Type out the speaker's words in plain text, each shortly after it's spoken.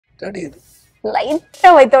Daddy லைட்டா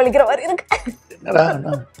வைத்த வலிக்கிற மாதிரி இருக்கு. என்னடா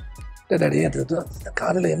டாடி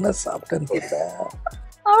காலையில் என்ன சாப்பிட்டேன்னு கேட்டேன்.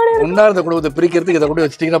 முன்னாடி குடும்பத்தை பிரிக்கிறதுக்கு இதை கூட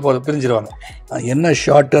வச்சுட்டிங்கன்னா போதும், பிரிஞ்சிருவாங்க. என்ன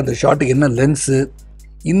ஷார்ட்டு, அந்த ஷார்ட்டுக்கு என்ன லென்ஸு,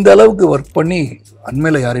 இந்த அளவுக்கு ஒர்க் பண்ணி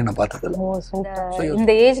அண்மையில் யாரையும் நான் பார்த்ததில்ல.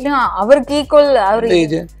 இந்த ஏஜ்லயும் அவருக்கு ஈக்குவல். அவரு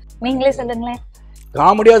ஏஜ் நீங்களே சொல்லுங்களேன்.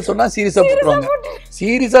 காமெடியாக சொன்னால் சீரியஸாக போட்டுருவாங்க,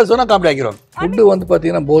 சீரியஸாக சொன்னால் காமெடி ஆக்கிடுவாங்க. ஃபுட்டு வந்து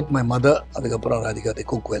பார்த்தீங்கன்னா போத் மை மதர், அதுக்கப்புறம் ராதிகா தி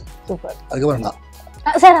குக் வெல், அதுக்கப்புறம் நான்.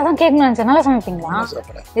 சார் அதான் கேட்கணும் நினைச்சேன். நல்லா சமைப்பீங்களா?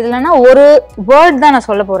 இதுலன்னா ஒரு வேர்ட் தான் நான்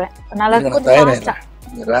சொல்ல போறேன். நல்லா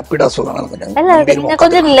ரேப்பிடா சொல்லலாம், நீங்க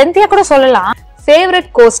கொஞ்சம் லென்த்தியா கூட சொல்லலாம். ஃபேவரட்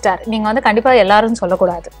கோஸ்டார் நீங்க வந்து கண்டிப்பா எல்லாரும்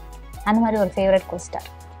சொல்லக்கூடாது, அந்த மாதிரி ஒரு ஃபேவரட் கோஸ்டார்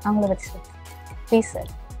அவங்கள பத்தி சொல்லுங்க ப்ளீஸ் சார்.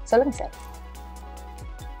 சொல்லுங்க சார்.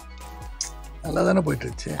 நல்லா தானே போயிட்டு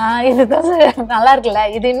இருந்துச்சு. இதுதான் சார் நல்லா இருக்குல்ல,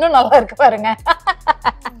 இது இன்னும் நல்லா இருக்கு பாருங்க.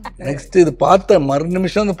 நெக்ஸ்ட் இது பார்த்த மறு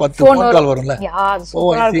நிமிஷம் 10 ஃபோன் கால் வரும்ல. ஓ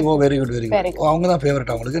வெரி குட் வெரி குட். அவங்க தான்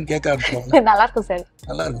ஃபேவரட். அவங்களுக்கு கேட்க ஆரம்பிச்சுவாங்க. நல்லா இருக்கும் சார்.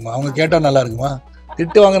 நல்லா இருக்குமா? அவங்க கேட்டா நல்லா இருக்குமா?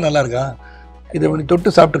 திட்டுவாங்க நல்லா இருக்கா? இது பண்ணி தொட்டு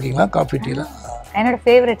சாப்பிட்டுருக்கீங்களா காஃபி டீல? என்னோட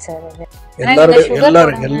ஃபேவரட் சார் அது.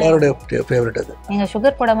 எல்லாரோட ஃபேவரட் அது. நீங்க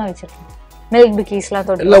சுகர் போடாம வச்சிருக்கீங்க. மில்க் பிக்கீஸ்லாம்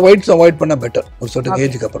தொட்டு எல்லா ஒயிட்ஸ் அவாய்ட் பண்ணா பெட்டர். ஒரு சர்டன்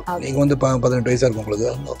ஏஜ்க்கு அப்புறம். நீங்க வந்து 18 வயசா இருக்கும் உங்களுக்கு.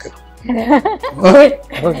 ஓகே.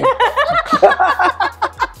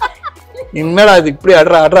 என்னடா இது இப்படி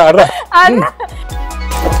அட்ரா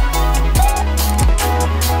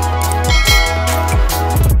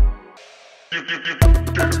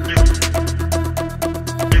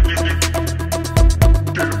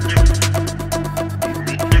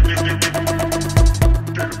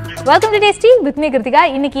welcome to tasty with me Kiruthika.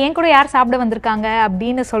 இன்னைக்கு என் கூட யார் சாப்பிட வந்திருக்காங்க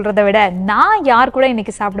அப்படின்னு சொல்றதை விட நான் யார் கூட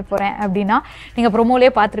இன்னைக்கு சாப்பிட போறேன் அப்படின்னா, நீங்க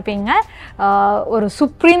ப்ரோமோலேயே பார்த்துருப்பீங்க. ஒரு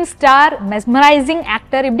சுப்ரீம் ஸ்டார், மெஸ்மரைசிங்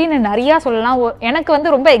ஆக்டர் இப்படின்னு நிறையா சொல்லலாம். எனக்கு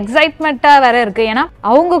வந்து ரொம்ப எக்ஸைட்மெண்ட்டாக வேற இருக்கு. ஏன்னா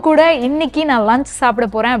அவங்க கூட இன்னைக்கு நான் லஞ்ச் சாப்பிட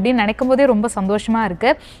போறேன் அப்படின்னு நினைக்கும் போதே ரொம்ப சந்தோஷமா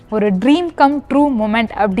இருக்கு. ஒரு ட்ரீம் கம் ட்ரூ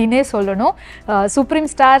மொமெண்ட் அப்படின்னே சொல்லணும். சுப்ரீம்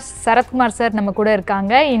ஸ்டார் சரத்குமார் சார் நம்ம கூட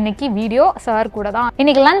இருக்காங்க. இன்னைக்கு வீடியோ சார் கூட தான்.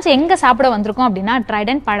 இன்னைக்கு லஞ்ச் எங்க சாப்பிட வந்திருக்கோம் அப்படின்னா,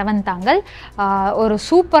 ட்ரைடன்ட் பழவன் தாங்கள் ஒரு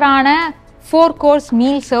சூப்பரான 4 கோர்ஸ்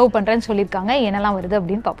மீல் சர்வ் பண்றேன்னு சொல்லியிருக்காங்க. என்னெல்லாம் வருது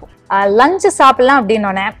அப்படின்னு பார்ப்போம். லஞ்ச் சாப்பிடலாம்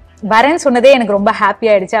அப்படின்னோடனே வரேன்னு சொன்னதே எனக்கு ரொம்ப ஹாப்பி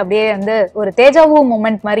ஆயிடுச்சு. அப்படியே வந்து ஒரு தேஜாவு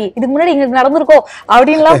மூமெண்ட் மாதிரி, இதுக்கு முன்னாடி எங்களுக்கு நடந்திருக்கோம்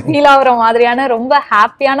அப்படின்லாம் ஃபீல் ஆகுற மாதிரியான ரொம்ப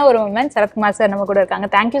ஹாப்பியான ஒரு மூமெண்ட். சரத்குமார் சார் நம்ம கூட இருக்காங்க.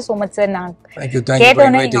 Thank you so much sir. நான்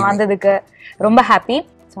கேட்டோன்னே நீங்க வந்ததுக்கு ரொம்ப ஹாப்பி.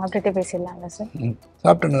 சாப்பிட்டுட்டே பேசிடலாங்களா சார்?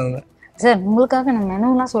 சாப்பிட்டு சார் உங்களுக்காக நான்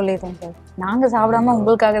மெனுலாம் சொல்லியிருக்கேன் சார். நாங்க சாப்பிடாம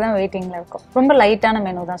உங்களுக்காக தான் வெயிட்டிங்ல இருக்கோம். ரொம்ப லைட்டான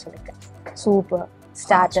மெனு தான் சொல்லியிருக்கேன். Super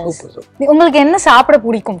starters. உங்களுக்கு என்ன சாப்பிட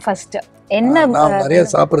பிடிக்கும் ஃபர்ஸ்ட்? என்ன நிறைய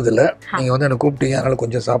சாப்பிடுறது இல்ல, நீங்க வந்து என்ன கூப்பிட்டீங்க அதனால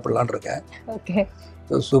கொஞ்சம் சாப்பிடலான்னு இருக்கேன். ஓகே.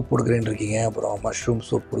 சூப் கொடுக்குறேன்னு இருக்கீங்க, அப்புறம் மஷ்ரூம்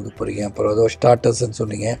சூப் கொடுக்க போறீங்க, அப்புறம் ஏதோ ஸ்டார்டர்ஸ்ன்னு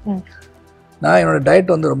சொன்னீங்க. நான் என்னோட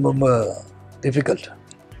டயட் வந்து ரொம்ப ரொம்ப டிஃபிகல்ட்.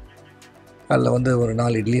 அதில் வந்து ஒரு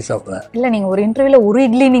 4 இட்லி சாப்பிடுவேன். இல்ல நீங்க ஒரு இன்டர்வியூல ஒரு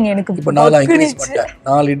இட்லி நீங்க எனக்கு இப்போ 4 இன்க்ரீஸ் பண்ணிட்டேன்.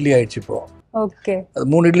 4 இட்லி ஆயிடுச்சு இப்போ. ஓகே. அது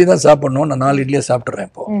 3 இட்லி தான் சாப்பிடணும், நான் 4 இட்லியை சாப்பிட்றேன்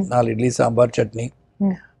இப்போ. 4 இட்லி, சாம்பார், சட்னி,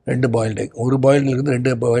 2 பாயில்டு எக். ஒரு பாயில்டு இருந்து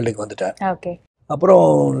 2 பாயில்டு எக் வந்துட்டேன். ஓகே. அப்புறம்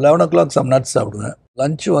 11 o'clock சம் நட்ஸ் சாப்பிடுவேன்.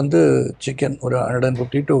 லஞ்ச் வந்து சிக்கன் ஒரு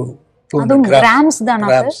 150 to 200 கிராம்ஸ் தான்.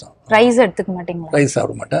 ரைஸ் எடுத்துக்க மாட்டீங்களா? ரைஸ்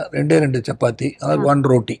சாப்பிட மாட்டேன். 2 சப்பாத்தி, அதாவது 1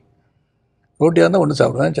 ரோட்டி. ரோட்டியாக இருந்தால் 1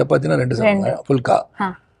 சாப்பிடுவேன், சப்பாத்தினா 2 சாப்பிடுவேன் ஃபுல்கா.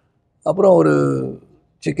 அப்புறம் ஒரு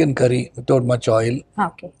சிக்கன் கறி without much oil.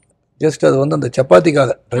 Okay. Just அது வந்து அந்த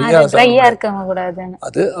சப்பாத்திக்காக ட்ரையா இருக்க கூடாது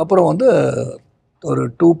அது. அப்புறம் வந்து ஒரு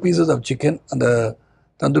 2 pieces ஆஃப் சிக்கன், அந்த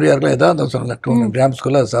தந்தூரியா இருக்கலாம் ஏதாவது சொன்னல 200 grams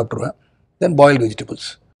அதை சாப்பிட்ருவேன். தென் பாயில்டு வெஜிடபிள்ஸ்.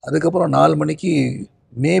 அதுக்கப்புறம் 4 மணிக்கு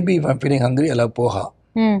maybe I am feeling hungry எல்லாம் போகா.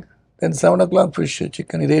 தென் 7 o'clock ஃபிஷ்,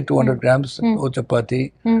 சிக்கன், இதே 200 grams, ஒரு சப்பாத்தி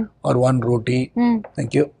ஒரு 1 ரோட்டி.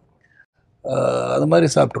 தேங்க்யூ. அது மாதிரி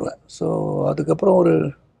சாப்பிட்ருவேன். ஸோ அதுக்கப்புறம் ஒரு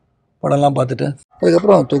படம்லாம் பார்த்துட்டு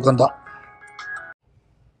அதுக்கப்புறம் தூக்கம்தான்.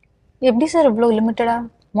 எப்படி சார் இவ்வளோ லிமிட்டடா?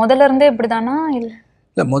 முதல்ல இருந்தே இப்படி தானா?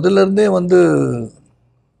 இல்லை முதல்ல இருந்தே வந்து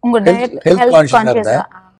உங்கள் ஹெல்த் கான்ஷியஸாக இருந்தேன்.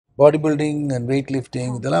 Body building and weight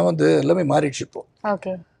lifting இதெல்லாம் வந்து எல்லாமே மாறிடுச்சு இப்போ.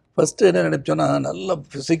 ஓகே. ஃபர்ஸ்ட் என்ன நினைச்சோன்னா, நல்ல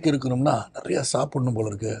ஃபிசிக் இருக்கணும்னா நிறையா சாப்பிடணும் போல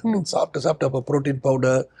இருக்கு. சாப்பிட்டு அப்போ ப்ரோட்டீன்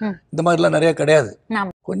பவுடர் இந்த மாதிரிலாம் நிறையா கிடையாது.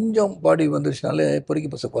 கொஞ்சம் பாடி வந்துச்சுனாலே பொறுக்கி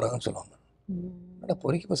பசங்க போகிறாங்கன்னு சொல்லுவாங்க.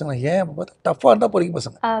 பொறுக்கி பசங்க ஏன் பார்த்தா டஃப்பாக இருந்தால் பொறுக்கி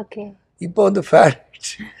பசங்க. இப்போ வந்து ஃபேட்,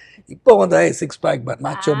 இப்போ வந்து 6 pack மேன்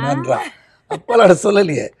மேட்சோ மேன்ரா. அப்போல்லாம்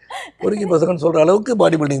சொல்லலையே, பொறுக்கி பசங்கன்னு சொல்கிற அளவுக்கு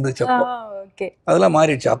பாடி பில்டிங் இருந்துச்சு அப்போ. அதெல்லாம்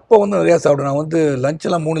மாறிடுச்சு. அப்போ வந்து நிறையா சாப்பிடுவேன். நான் வந்து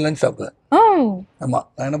லஞ்செல்லாம் 3 லஞ்ச் சாப்பிடுவேன். ஆமாம்.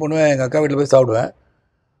 நான் என்ன பண்ணுவேன், எங்கள் அக்கா வீட்டில் போய் சாப்பிடுவேன்.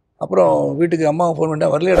 அப்புறம் வீட்டுக்கு அம்மாவை ஃபோன்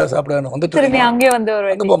பண்ணிட்டேன், வரலையடா சாப்பிட வந்துட்டு அங்கே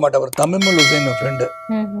போக மாட்டேன். ஒரு தமிழ் ஹுசைன் என் ஃப்ரெண்டு,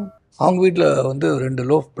 அவங்க வீட்டில் வந்து 2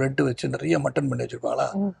 லோஃப் பிரெட்டு வச்சு நிறைய மட்டன் பண்ணி வச்சுருப்பாங்களா,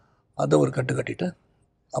 அதை ஒரு கட்டு கட்டிட்டு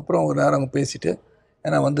அப்புறம் ஒரு நேரம் அவங்க பேசிட்டு,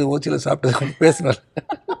 ஏன்னா வந்து ஓச்சியில் சாப்பிட்டு பேசினார்.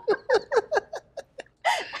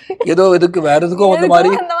 ஏதோ இதுக்கு வேற எதுக்கும் வந்த மாதிரி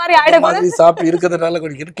சாப்பிட்டு இருக்கிறதுனால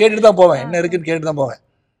கேட்டுட்டு தான் போவேன், என்ன இருக்குன்னு கேட்டு தான் போவேன்.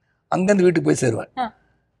 அங்கேருந்து வீட்டுக்கு போய் சேருவேன்.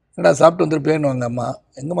 என்னடா சாப்பிட்டு வந்துருப்பேன்னு அம்மா,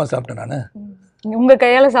 எங்கம்மா சாப்பிட்டேன் நான், உங்க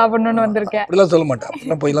கையால சாப்பிடணும்னு வந்திருக்கேன் அப்படிலாம் சொல்ல மாட்டேன்,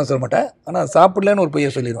 அப்படிலாம் பொய்லாம் சொல்ல மாட்டேன். ஆனால் சாப்பிடலன்னு ஒரு பொய்யை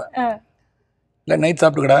சொல்லிடுவேன். இல்லை நைட்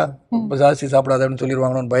சாப்பிட்டுக்கடா, ரொம்ப ஜாஸ்தி சாப்பிடாதன்னு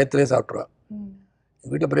சொல்லிடுவாங்கன்னு பயத்திலே சாப்பிட்ருவேன்.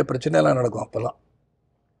 வீட்டில் பெரிய பிரச்சனையெல்லாம் நடக்கும். அப்போல்லாம்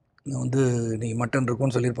வந்து நீங்கள் மட்டன்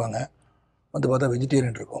இருக்கும்னு சொல்லியிருப்பாங்க, வந்து பார்த்தா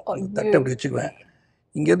வெஜிடேரியன் இருக்கும். அந்த தட்டை அப்படி வச்சுக்குவேன்,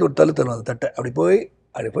 இங்கேருந்து ஒரு தள்ளும் அந்த தட்டை அப்படி போய்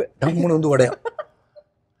டம்முன்னு வந்து உடையும்.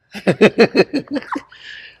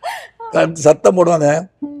 சத்தம் போடுவாங்க,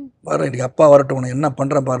 வர இன்னைக்கு அப்பா வரட்டும், என்ன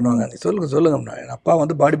பண்ணுறேன் பாருவாங்க. நீ சொல்லுங்க என் அப்பா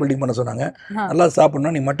வந்து பாடி பில்டிங் பண்ண சொன்னாங்க, நல்லா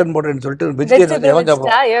சாப்பிடணும், நீ மட்டன் போடுறேன்னு சொல்லிட்டு வெஜிடேரியன் எவன்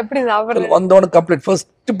சாப்பிடுவோம் வந்தவொடனே கம்ப்ளீட்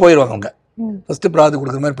ஃபர்ஸ்ட் போயிடுவாங்க. அவங்க ஃபர்ஸ்ட் பிராது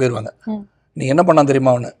கொடுக்குற மாதிரி போயிடுவாங்க. நீ என்ன பண்ணான்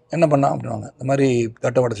தெரியுமா, அவனு என்ன பண்ணான் அப்படின்வாங்க. இந்த மாதிரி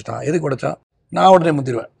தட்டை உடைச்சிட்டான், எதுக்கு உடைச்சான், நான் உடனே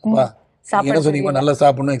முத்திடுவேன். அப்பா என்ன சொன்னீங்கப்பா, நல்லா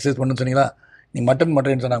சாப்பிடணும் எக்ஸசைஸ் பண்ணணும்னு சொன்னீங்களா, நீ மட்டன்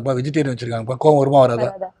மட்டன் சொன்னாங்கப்பா, வெஜிடேரியன் வச்சிருக்காங்கப்பா, கோவம் வருமா வராதா,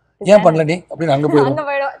 ஏன் பண்ணல நீ அப்படின்னு அங்கே போயிடுவோம்.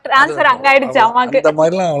 அந்த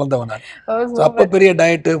மாதிரிலாம் வளர்ந்தவன் நான். அப்போ பெரிய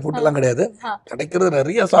டயட்டு ஃபுட்டெல்லாம் கிடையாது, கிடைக்கிறது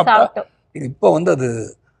நிறைய சாப்பிட்டா. இப்போ வந்து அது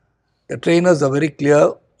ட்ரெயினர்ஸ் ஆர் வெரி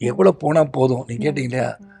கிளியர், எவ்வளோ போனால் போதும். நீ கேட்டீங்க இல்லையா,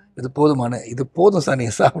 இது போதுமான, இது போதும் சார்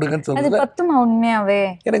நீங்கள் சாப்பிடுங்கன்னு சொல்லுங்க. உண்மையாவே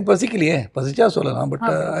எனக்கு பசிக்கலையே, பசிச்சா சொல்லலாம்,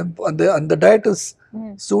 பட் அந்த diet is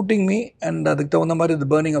shooting me and அதுக்கு தகுந்த மாதிரி இந்த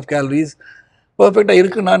பர்னிங் ஆஃப் கேலரிஸ் பர்ஃபெக்டாக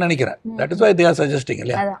இருக்குன்னு நான் நினைக்கிறேன். That is why they are suggesting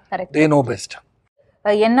இல்லையா, தே நோ பெஸ்ட்.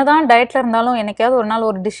 என்னதான் டயட்ல இருந்தாலும் என்னைக்காவது ஒரு நாள்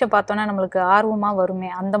ஒரு டிஷ்ஷை பார்த்தோன்னா நம்மளுக்கு ஆர்வமா வருமே,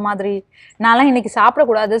 அந்த மாதிரி நான்லாம் இன்னைக்கு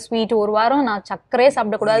சாப்பிடக்கூடாது ஸ்வீட், ஒரு வாரம் நான் சக்கரையே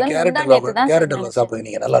சாப்பிடக்கூடாது. கேரட் அல்வா சாப்பிடுங்க,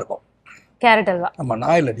 நீங்க நல்லா இருக்கும். கேரட் அல்வா ஆமா,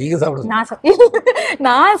 நான் இல்லை நீங்க சாப்பிடுங்க.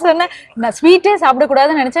 நான் சொன்னேன் நான் ஸ்வீட்டே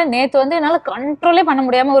சாப்பிடக்கூடாதுன்னு நினைச்சேன். நேற்று வந்து என்னால் கண்ட்ரோலே பண்ண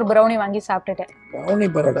முடியாம ஒரு ப்ரௌனி வாங்கி சாப்பிட்டுட்டேன். ப்ரௌனி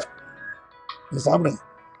பரோட்டா நீங்க சாப்பிடுங்க,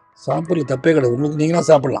 சாப்பிடல தப்பே கிடையாது, உங்களுக்கு நீங்களும்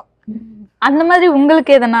சாப்பிடலாம். அந்த மாதிரி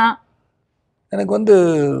உங்களுக்கு எதனா? எனக்கு வந்து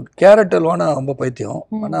கேரட் அல்வானா ரொம்ப பைத்தியம்.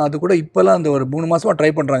 ஆனால் அது கூட இப்போல்லாம் அந்த ஒரு 3 மாசமா ட்ரை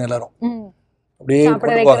பண்ணுறாங்க எல்லாரும்.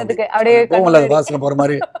 அப்படியே போகல வாசனை போகிற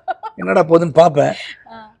மாதிரி, என்னடா போகுதுன்னு பார்ப்பேன்,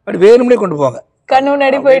 அப்படி வேணும்னே கொண்டு போவாங்க, கண்ணு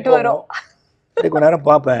முன்னாடி போயிட்டு வரும், கொஞ்ச நேரம்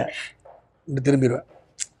பார்ப்பேன், இப்படி திரும்பிடுவேன்.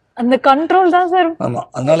 அந்த கண்ட்ரோல் தான் சார்.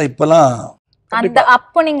 ஆமாம், அதனால இப்போல்லாம் அந்த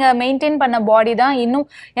அப்போ நீங்க மெயின்டைன் பண்ண பாடி தான் இன்னும்,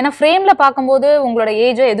 ஏன்னா ஃப்ரேம்ல பார்க்கும்போது உங்களோட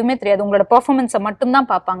ஏஜோ எதுவுமே தெரியாது, உங்களோட பெர்ஃபார்மன்ஸை மட்டும்தான்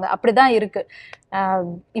பார்ப்பாங்க. அப்படிதான் இருக்கு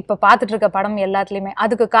இப்ப பாத்துட்டு இருக்க படம் எல்லாத்துலயுமே.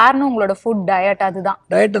 அதுக்கு காரணம் உங்களோட ஃபுட் டயட். அதுதான்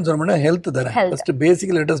டயட்னு சொன்னோம்னா ஹெல்த் தானே. ஃபர்ஸ்ட்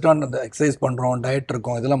பேசிக்கலி லேட்டஸ்ட் ஆன் அந்த எக்ஸசைஸ் பண்றோம், டயட்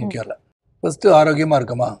இருக்கும், இதெல்லாம் முக்கியம் இல்லை. ஃபர்ஸ்ட் ஆரோக்கியமா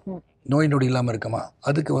இருக்குமா, நோய் நொடி இல்லாமல் இருக்குமா,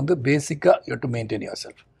 அதுக்கு வந்து பேசிக்காக you to maintain your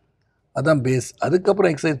self, அதுதான் பேஸ்.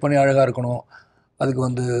 அதுக்கப்புறம் எக்ஸசைஸ் பண்ணி அழகாக இருக்கணும், அதுக்கு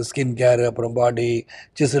வந்து ஸ்கின் கேர், அப்புறம் பாடி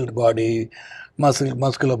சிசில்டு பாடி,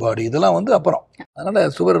 மஸ்குலர் பாடி, இதெல்லாம் வந்து அப்புறம்.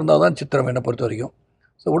 அதனால் சுவர் இருந்தால் தான் சித்திரம் என்னை பொறுத்த வரைக்கும்.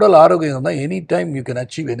 ஸோ உடல் ஆரோக்கியம் இருந்தால் any time you can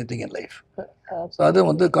achieve any thing in life. So அது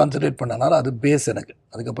வந்து கான்சன்ட்ரேட் பண்ணனால அது பேஸ் எனக்கு.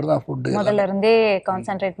 அதுக்கப்புறம் தான் ஃபுட்டு முதல்ல இருந்தே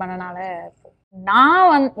கான்சன்ட்ரேட் பண்ணனால.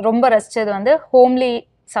 நான் ரொம்ப ரசித்தது வந்து ஹோம்லி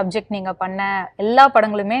சப்ஜெக்ட். நீங்கள் பண்ண எல்லா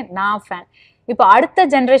படங்களுமே நான் ஃபேன். இப்போ அடுத்த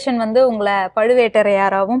ஜென்ரேஷன் வந்து உங்களை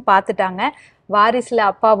பழுவேட்டரையாராவும் பார்த்துட்டாங்க, வாரிசுல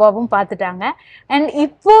அப்பாவாவும் பார்த்துட்டாங்க, அண்ட்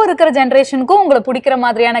இப்போ இருக்கிற ஜென்ரேஷனுக்கும் உங்களை பிடிக்கிற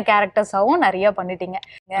மாதிரியான கேரக்டர்ஸாகவும் நிறைய பண்ணிட்டீங்க.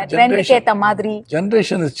 ட்ரெண்டுக்கு ஏற்ற மாதிரி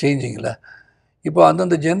ஜென்ரேஷன் இஸ் சேஞ்சிங் இல்லை. இப்போ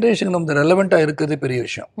அந்தந்த ஜென்ரேஷன் நம்ம ரெலவெண்ட்டாக இருக்கிறது பெரிய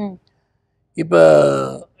விஷயம். இப்போ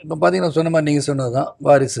பார்த்தீங்கன்னா சொன்ன மாதிரி நீங்கள் சொன்னது தான்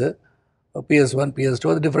வாரிசு, PS1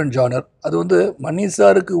 PS2 அது டிஃப்ரெண்ட் ஜானர். அது வந்து மணி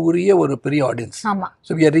சாருக்கு உரிய ஒரு பெரிய audience.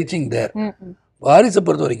 So we are reaching தேர். வாரிசை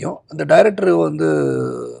பொறுத்த வரைக்கும் அந்த டைரக்டர் வந்து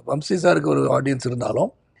வம்சி சாருக்கு ஒரு ஆடியன்ஸ்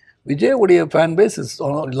இருந்தாலும் விஜயோடைய fan base is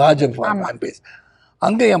larger fan base.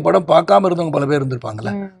 அங்கே என் படம் பார்க்காம இருந்தவங்க பல பேர்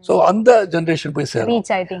இருந்திருப்பாங்கல்ல. ஸோ அந்த ஜென்ரேஷன் போய்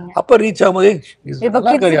சேரும். அப்போ ரீச் ஆகும்போது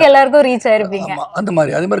எல்லாருக்கும் ரீச் ஆயிருப்பீங்க. அந்த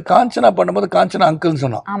மாதிரி அதே மாதிரி காஞ்சனா பண்ணும்போது காஞ்சனா அங்கிள்னு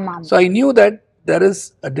சொன்னோம். So I knew that there is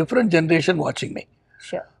a different generation watching me.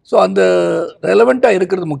 So அந்த ரெலவெண்ட்டாக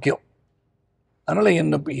இருக்கிறது முக்கியம். அதனால்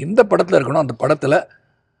எந்த படத்தில் இருக்கணும் அந்த படத்தில்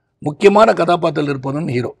முக்கியமான கதாபாத்திரத்தில்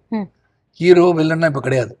இருப்பதுன்னு ஹீரோ வில்லன்னா இப்போ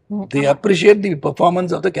கிடையாது. தி appreciate the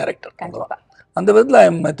performance of the character. அந்த விதத்தில்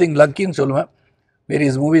ஐ திங்க் லக்கின்னு சொல்லுவேன்.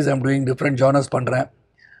 Various movies I'm doing, different genres பண்ணுறேன்.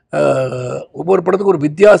 ஒவ்வொரு படத்துக்கும் ஒரு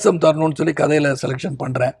வித்தியாசம் தரணும்னு சொல்லி கதையில் செலெக்ஷன்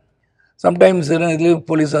பண்ணுறேன். சம்டைம்ஸ் இதுலேயும்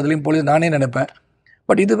போலீஸ் அதுலேயும் போலீஸ் நானே நினைப்பேன்,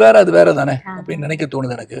 பட் இது வேறு அது வேறு தானே அப்படின்னு நினைக்க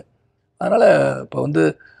தோணுது எனக்கு. அதனால் இப்போ வந்து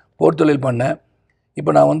போர்த்தொழில் பண்ணேன்.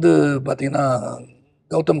 இப்போ நான் வந்து பார்த்தீங்கன்னா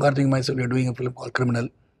Gautham Karthik myself doing film கால் கிரிமினல்.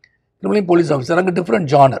 கிரிமினல் போலீஸ் ஆஃபீஸர், அங்கே டிஃப்ரெண்ட்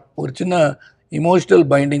ஜானர், ஒரு சின்ன இமோஷனல்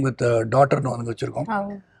பைண்டிங் வித் டாட்டர்னு வந்து வச்சுருக்கோம்.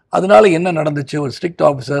 அதனால என்ன நடந்துச்சு, ஒரு strict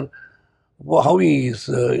officer how is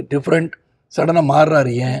different, சடனாக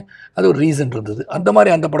மாறுறாரு ஏன், அது ஒரு ரீசன் இருந்தது. அந்த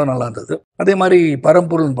மாதிரி அந்த படம் நல்லா இருந்தது. அதே மாதிரி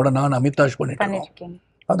பரம்பொருள் படம் நான் அமிதாஷ் பண்ணிட்டேன்,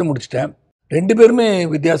 அது முடிச்சிட்டேன். 2 பேருமே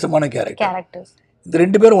வித்தியாசமான கேரக்டர். இந்த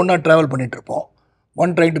 2 பேரும் ஒன்றா ட்ராவல் பண்ணிட்டு இருப்போம்.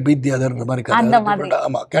 ஒன் ட்ரைங் டு பீட் தி அதர்ன்ற மாதிரி கதை.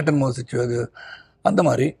 ஆமாம், கேட் அண்ட் மவுஸ் சிச்சுவேஷன் அந்த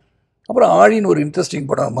மாதிரி. அப்புறம் ஆழின்னு ஒரு இன்ட்ரெஸ்டிங்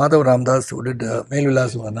படம், மாதவ ராமதாஸ்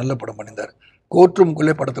மேல்விலாஸ் நல்ல படம் பண்ணியிருந்தார். கோர்ட்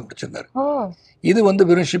ரூம்குள்ளே படத்தை முடிச்சிருந்தார். இது வந்து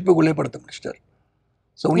வெறும் ஷிப்புக்குள்ளே படத்தை முடிச்சிட்டார்.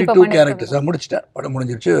 So only 2 characters முடிச்சிட்டார். படம்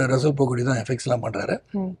முடிஞ்சிருச்சு. ரசல் போகுடி தான் எஃபெக்ட்ஸ்லாம் பண்ணுறாரு.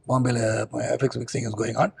 பாம்பேல effects mixing is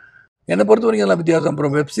going on. என்னை பொறுத்த வரைக்கும் எல்லாம் வித்தியாசம்.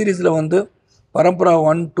 அப்புறம் வெப் சீரிஸில் வந்து பரம்பரா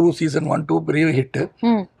 1, 2 சீசன் 1, 2 பெரிய ஹிட்டு.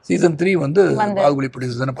 சீசன் 3 வந்து பாகுபலி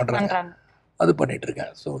ப்ரொடியூசர் தானே பண்ணுறாங்க. அது பண்ணிட்டு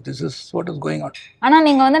இருக்கேன். So this is what is going on. ஆனால்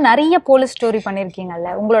நீங்கள் வந்து நிறைய போலீஸ் ஸ்டோரி பண்ணியிருக்கீங்கல்ல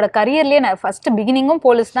உங்களோட கரியர்லேயே. ஃபர்ஸ்ட் பிகினிங்கும்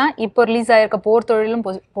போலீஸ் தான், இப்போ ரிலீஸ் ஆயிருக்க போர்த்தொழிலும்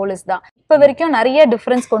போலீஸ் தான். இப்போ வரைக்கும் நிறைய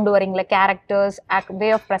டிஃப்ரென்ஸ் கொண்டு வரீங்களா? கேரக்டர்ஸ், வே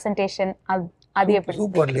ஆஃப் ப்ரெசன்டேஷன், அது எப்படி?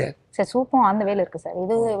 சூப்பர் இல்லையா சார்? சூப்பர் அந்த வேலை இருக்குது சார்.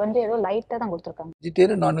 இது வந்து ஏதோ லைட்டாக தான் கொடுத்துருக்காங்க.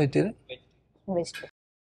 வெஜிடேரியன், நான் வெஜிடேரியன்? வெஜிடேரியன்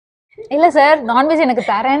இல்லை சார், நான்வெஜ் எனக்கு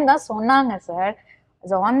தரேன்னு தான் சொன்னாங்க sir.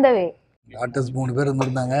 It's on the way. Doctors 3 பேர்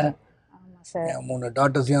இருந்திருந்தாங்க. 3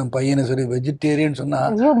 டாக்டர்ஸையும் பையனை சரி வெஜிடேரியன் சொன்னா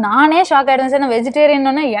ஐயோ நானே ஷாக் ஆயிடுவேன் சார். நான்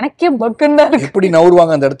வெஜிடேரியன் எனக்கே பக்குன்னு எப்படி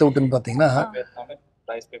நவுருவாங்க அந்த இடத்த விட்டுன்னு பார்த்தீங்கன்னா.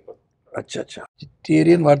 அச்சா அச்சா,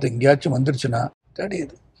 வெஜிடேரியன் வார்த்தை எங்கேயாச்சும் வந்துருச்சுன்னா டாடி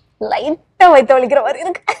இது லைட்டா வயிற்று வலிக்கிற மாதிரி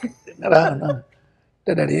இருக்கு. என்னடா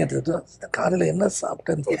டாடி காலையில் என்ன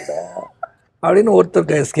சாப்பிட்டேன்னு தெரியல அப்படின்னு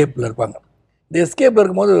ஒருத்தர் எஸ்கேப்பில் இருப்பாங்க. இந்த எஸ்கேப்பில்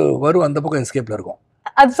இருக்கும்போது வரும் அந்த பக்கம் எஸ்கேப்பில் இருக்கும்.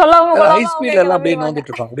 அது சொல்லாம ஹை ஸ்பீட்ல எல்லாம் அப்படியே வந்துட்டு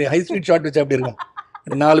இருப்பாங்க. அப்படியே ஹை ஸ்பீட் ஷாட் வச்சு அப்படி இருக்கும்.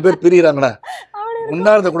 4 பேர் பிரிகிறாங்கண்ணா,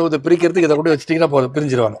 முன்னாள் இந்த குடும்பத்தை பிரிக்கிறதுக்கு இதை கூட வச்சுட்டீங்கன்னா போதும்,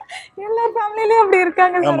 பிரிஞ்சிருவாங்க. எல்லா ஃபேமிலிலயும் அப்படி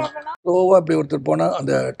இருக்காங்க. ஆமா, ஸ்லோவா அப்படி ஒருத்தர் போனா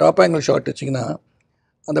அந்த டாப் ஆங்கிள் ஷாட் வச்சிங்கன்னா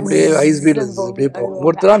அந்த அப்படியே ஹை ஸ்பீட்ல அப்படியே போகும்.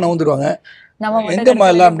 ஒருத்தரா நவுந்துருவாங்க. எங்கம்மா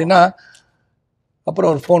எல்லாம் அப்படின்னா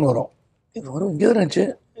அப்புறம் ஒரு ஃபோன் வரும். இது வரும் இங்கே தான் இருந்துச்சு.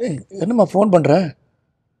 என்னம்மா ஃபோன் பண்ணுற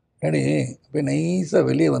டேடி? அப்படியே நைஸாக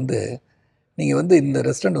வெளியே வந்து நீங்கள் வந்து இந்த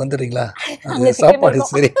ரெஸ்டாரண்ட் வந்துடுறீங்களா, அது சாப்பாடு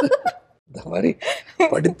சரி இந்த மாதிரி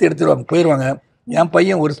படுத்து எடுத்துருவாங்க, போயிடுவாங்க. என்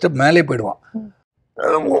பையன் ஒரு ஸ்டெப் மேலே போயிடுவான்.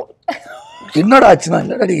 என்னடா ஆச்சுன்னா,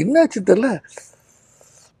 இல்லடாடி என்ன ஆச்சு தெரில,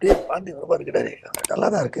 அப்படியே பாண்டி வரப்பா இருக்குடாரு, நல்லா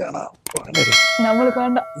தான் இருக்கு ஆனால் நம்மளுக்கு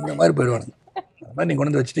வேண்டாம் இந்த மாதிரி போயிடுவானுங்க. அந்த மாதிரி நீங்கள்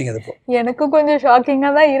கொண்டு வந்து வச்சுட்டீங்க. இப்போ எனக்கும் கொஞ்சம்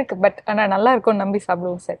ஷாக்கிங்காக தான் இருக்கு. பட் ஆனால் நல்லா இருக்கும், நம்பி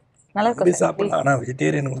சாப்பிடுவோம் சார். நல்லா இருக்கும் சாப்பிடலாம். ஆனால்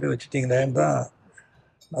வெஜிடேரியன் கொண்டு வச்சுட்டீங்களா தான்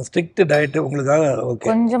நான் ஸ்ட்ரிக்ட் டயட்டு உங்களுக்காக. ஓகே,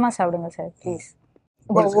 கொஞ்சமாக சாப்பிடுங்க சார் ப்ளீஸ்.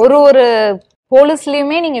 ஒரு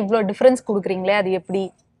போலீஸ்லயுமே நீங்க இவ்வளவு டிஃபரன்ஸ் கொடுக்குறீங்களே, அது எப்படி,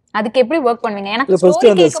 அதுக்கு எப்படி ஒர்க் பண்ணுவீங்க? எனக்கு ஃபர்ஸ்ட்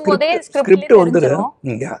அந்த ஸ்கிரிப்ட் வந்து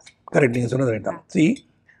கரெக்ட், நீங்கள் சொன்னது ரைட் தான்.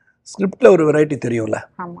 ஸ்கிரிப்ட்ல ஒரு வெரைட்டி தெரியும்ல.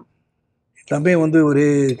 ஆமா, எல்லாமே வந்து ஒரே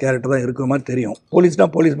கேரக்டர் தான் இருக்கிற மாதிரி தெரியும். போலீஸ்னா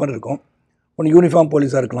போலீஸ் மாதிரி இருக்கும். ஒன்று யூனிஃபார்ம்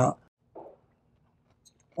போலீஸாக இருக்கலாம்,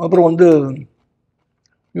 அப்புறம் வந்து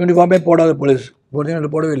யூனிஃபார்மே போடாத போலீஸ்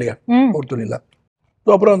போடவே இல்லையா ஒருத்தர். ஸோ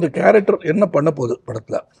அப்புறம் அந்த கேரக்டர் என்ன பண்ண போகுது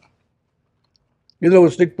படத்தில். இதில்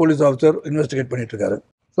ஒரு strict police officer investigate பண்ணிகிட்ருக்காரு.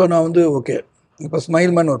 So நான் வந்து ஓகே, இப்போ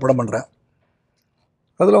ஸ்மைல் மேன் ஒரு படம் பண்ணுறேன்.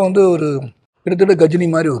 அதில் வந்து ஒரு கிட்டத்தட்ட கஜினி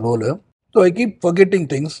மாதிரி ஒரு roll. So I keep forgetting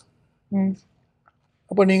things.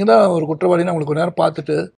 அப்போ நீங்கள் தான் ஒரு குற்றவாளினா உங்களுக்கு ஒரு நேரம்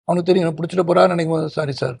பார்த்துட்டு அவனுக்கு தெரியும் எனக்கு பிடிச்சிட்டு போகிறான்னு நினைக்கும் போது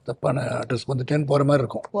சாரி சார் தப்பான அட்ரஸ் வந்துட்டேன்னு போகிற மாதிரி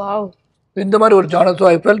இருக்கும். இந்த மாதிரி ஒரு genre. So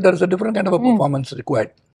I felt there is a different kind of performance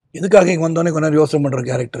required. இதுக்காக இங்கே வந்தோடனே கொஞ்ச நேரம் யோசனை பண்ணுற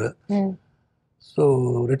கேரக்டர். ஸோ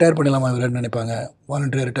ரிட்டையர் பண்ணிடலாமா இவருன்னு நினைப்பாங்க,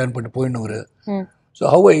 வாலண்டியர் ரிட்டையர் பண்ணிட்டு போயின்னு ஒரு. So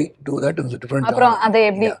how I do that is different. அப்புறம் அதை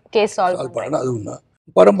எப்படி கேஸ் சால்வ் பண்ணணும் அது ஒன்று.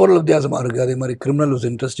 பரம்பொருள் வித்தியாசமாக இருக்குது. அதே மாதிரி criminal was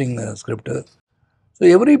interesting script. So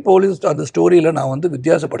every police அந்த ஸ்டோரியில் நான் வந்து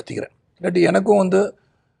வித்தியாசப்படுத்திக்கிறேன். இல்லாட்டி எனக்கும் வந்து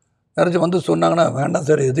யாராச்சும் வந்து சொன்னாங்கன்னா வேண்டாம்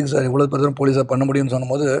சார் எதுக்கு சார் இவ்வளோ பிரச்சனை போலீஸாக பண்ண முடியும்னு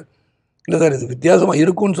சொன்னும்போது இல்லை சார் இது வித்தியாசமாக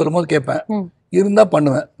இருக்கும்னு சொல்லும்போது கேட்பேன், இருந்தால்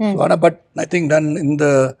பண்ணுவேன். ஆனால் பட் ஐ திங்க் டன் இந்த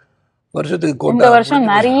வருஷத்துக்கு இந்த வருஷம்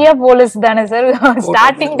நிறைய போலீஸ் தானே சார்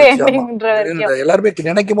ஸ்டார்டிங் டு எண்டிங்ன்ற வரைக்கும் எல்லாரும்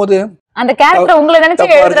நினைக்கும் போது அந்த கேரக்டர் உங்களை நினைச்சு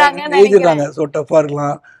எழுதுறாங்க. ஸோ டஃப்பாக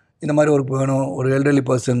இருக்கலாம், இந்த மாதிரி ஒரு வேணும் ஒரு எல்டர்லி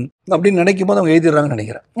பர்சன் அப்படின்னு நினைக்கும் போது அவங்க எழுதிடுறாங்கன்னு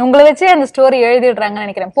நினைக்கிறேன். உங்களை வச்சு அந்த ஸ்டோரி எழுதிடுறாங்கன்னு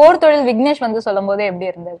நினைக்கிறேன். போர்த்தொழில் விக்னேஷ் வந்து சொல்லும் போதே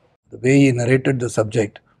எப்படி இருந்தது? The way he narrated the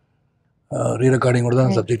subject, re-recording கூட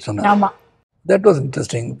தான் சப்ஜெக்ட் சொன்னார். ஆமாம், that was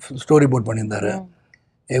interesting. Story board பண்ணியிருந்தாரு.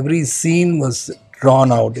 Every scene was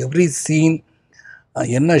Tran out. Every scene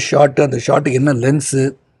என்ன ஷாட்டு, அந்த ஷாட்டுக்கு என்ன லென்ஸு,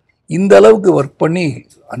 இந்த அளவுக்கு ஒர்க் பண்ணி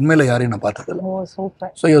அண்மையில் யாரையும் நான் பார்த்ததில்ல.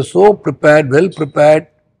 So you so prepared, well prepared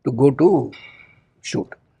to go to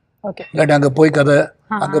shoot. Okay, இல்லாட்டி அங்கே போய் கதை,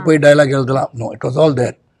 அங்கே போய் டைலாக் எழுதலாம். நோ, இட் வாஸ் ஆல்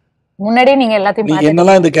தேர். முன்னாடியே நீங்கள் எல்லாத்தையும்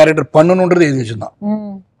என்னெல்லாம் இந்த கேரக்டர் பண்ணணுன்றது எழுதி வச்சுருந்தான்,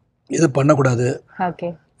 இது பண்ணக்கூடாது,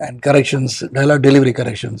 and corrections, dialogue delivery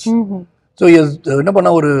corrections. So என்ன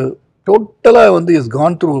பண்ண ஒரு டோட்டலாக வந்து இஸ்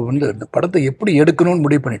கான் த்ரூ வந்து இந்த படத்தை எப்படி எடுக்கணும்னு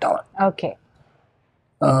முடிவு பண்ணிட்டான். ஓகே,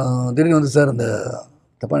 திடீர்னு வந்து சார் அந்த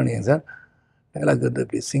தப்பாக நினைக்கிறேன் சார் டைலாக் வந்து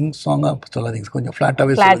இப்படி சிங் சாங்காக சொல்லாதீங்க, கொஞ்சம்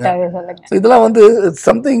ஃப்ளாட்டாகவே சொல்லுங்கள். ஸோ இதெல்லாம் வந்து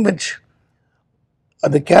சம்திங் விச்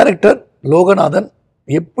அந்த கேரக்டர் லோகநாதன்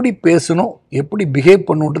எப்படி பேசணும், எப்படி பிஹேவ்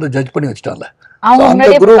பண்ணுன்றதை ஜட்ஜ் பண்ணி வச்சுட்டான்ல. அவங்க அந்த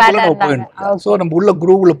முன்னாடியே குரூப்ல prepared-ஆ நம்ம இருந்தாங்க. போயிடணும். ஸோ நம்ம உள்ள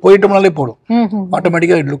குரூப்ல போயிட்டோம்னாலே போடும்,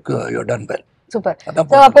 ஆட்டோமேட்டிக்கா it look you done well. Super. அதான்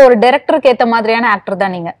சோ அப்போ ஒரு டைரக்டருக்கு ஏத்த மாதிரியான ஆக்டர்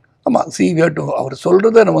தான் நீங்க. ஆமா, சி வி ஹேவ் டு, அவர்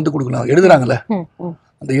சொல்றதை நம்ம வந்து கொடுக்கணும். எழுதுறாங்கல்ல,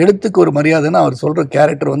 அந்த எழுத்துக்கு ஒரு மரியாதைன்னா அவர் சொல்ற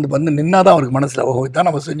கேரக்டர் வந்து வந்து நின்னாதான் அவருக்கு மனசுல ஓ இதான்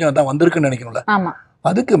நம்ம செஞ்சோம் அதான் வந்திருக்குன்னு நினைக்கணும்ல. ஆமா,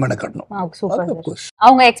 அதுக்கு மெனக்கட்டணும். சூப்பர்.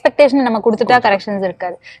 அவங்க எக்ஸ்பெக்டேஷன் நம்ம கொடுத்துட்டா கரெக்ஷன்ஸ்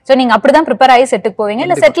இருக்காது. சோ நீங்க அப்படிதான் ப்ரிப்பேர் ஆகி செட்டுக்கு போவீங்க,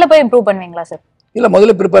 இல்ல செட்ல போய் இம்ப்ரூவ் பண்ணுவீங்களா சார்? இல்ல,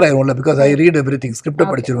 முதல்ல prepare ஆயிரும்ல, because I read everything. ஸ்கிரிப்டை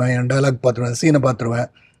படிச்சிருவேன், என் டயலாக் பார்த்துருவேன், சீனை பார்த்துருவேன்,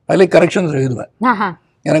 அதுல கரெக்ஷன்ஸ் எழுதுவேன்.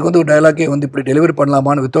 எனக்கு வந்து ஒரு டயலாக்கே வந்து இப்படி டெலிவரி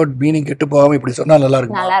பண்ணலாமான்னு வித்தவுட் மீனிங் கெட்டு போகாம இப்படி சொன்னா நல்லா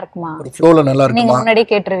இருக்குமா, ஒரு ஃப்ளோல நல்லா இருக்குமா, முன்னாடியே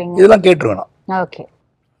கேட்டுருவீங்க. இதெல்லாம் கேட்டுருவேன். Okay,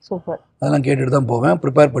 super. அதெல்லாம் கேட்டுட்டு தான் போவேன்,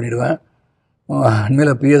 ப்ரிப்பேர் பண்ணிடுவேன்.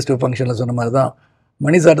 உண்மையில PS2 ஃபங்க்ஷனில் சொன்ன மாதிரி தான்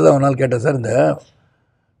மணி சார்ட்டு தான் ஒரு நாள் கேட்டேன், சார் இந்த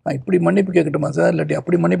நான் இப்படி மன்னிப்பு கேட்கட்டுமா சார், இல்லாட்டி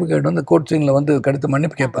அப்படி மன்னிப்பு கேட்டோம், இந்த கோர்ட் சீனில் வந்து கடுத்து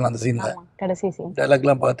மன்னிப்பு கேட்பேன் அந்த சீனில். கடைசி சீன்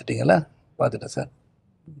டைலாக்லாம் பார்த்துட்டீங்களா? பார்த்துட்டேன் சார்.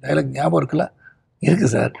 டைலாக் ஞாபகம் இருக்குல்ல? இருக்கு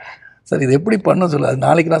சார். சார் இது எப்படி பண்ண சொல்ல, அது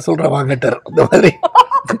நாளைக்கு நான் சொல்கிறேன் வாங்கட்டார். அந்த மாதிரி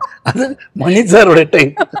அது மணி சாரோட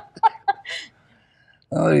time.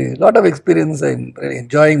 Lot of experience, I am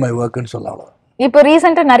enjoying my ஒர்க்குன்னு சொல்லலாம். இப்போ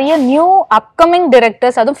ரீசெண்டா நிறைய நியூ அப்கமிங்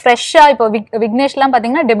டைரக்டர்ஸ், அதுவும் ஃப்ரெஷ்ஷா, இப்போ விக்னேஷ்லாம்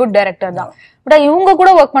பாத்தீங்கன்னா டெபியூட் டைரக்டர் தான். பட் இவங்க கூட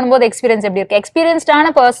ஒர்க் பண்ணும்போது எக்ஸ்பீரியன்ஸ் எப்படி இருக்கு?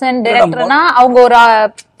 எக்ஸ்பீரியன்ஸ்டான பர்சன் டைரக்டர்னா அவங்க ஒரு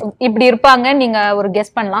இப்படி இருப்பாங்க, நீங்க ஒரு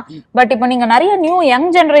கெஸ் பண்ணலாம். பட் இப்போ நீங்க நிறைய நியூ யங்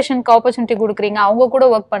ஜெனரேஷனுக்கு ஆப்பர்ச்சுனிட்டி கொடுக்குறீங்க, அவங்க கூட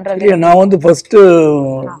ஒர்க் பண்றது. நான் வந்து ஃபர்ஸ்ட்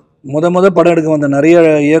முத படம் எடுக்க வந்த நிறைய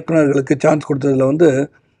இயக்குனர்களுக்கு சான்ஸ் கொடுத்ததுல வந்து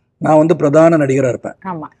நான் வந்து பிரதான நடிகராக இருப்பேன்.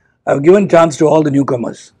 ஆமா, I have given chance to all the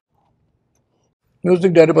newcomers.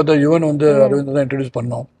 Music director பார்த்தா யுவன் வந்து அரவிந்த் தான் இன்ட்ரடியூஸ்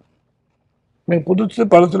பண்ணோம். எனக்கு புதுசு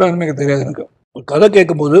பழசுல எனக்கு தெரியாது. எனக்கு ஒரு கதை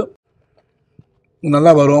கேட்கும்போது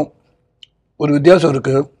நல்லா வரும், ஒரு வித்தியாசம்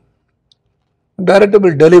இருக்கு, டைரக்டர்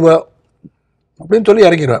வில் டெலிவர் அப்படின்னு சொல்லி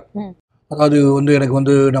இறங்கிடுவேன். அதாவது வந்து எனக்கு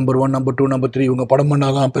வந்து நம்பர் 1, நம்பர் 2, நம்பர் 3 இவங்க படம்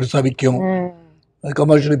பண்ணாதான் பெருசாக விற்கும், அது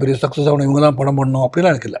கமர்ஷியலி பெரிய சக்ஸஸ் ஆகணும், இவங்க தான் படம் பண்ணணும்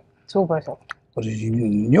அப்படிலாம் எனக்கு இல்லை. Super sir. ஒரு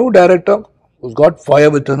new director God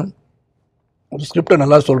fire with ஒரு ஸ்கிரிப்டை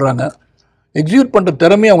நல்லா சொல்கிறாங்க, எக்ஸிக்யூட் பண்ணுற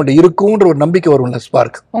திறமை அவங்கள்ட்ட இருக்குன்ற ஒரு நம்பிக்கை வரும்ல,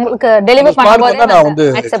 ஸ்பார்க். உங்களுக்கு டெலிவர் பண்ணும்போது நான் வந்து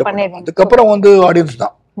அதுக்கப்புறம் வந்து ஆடியன்ஸ்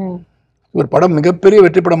தான். ஒரு படம் மிகப்பெரிய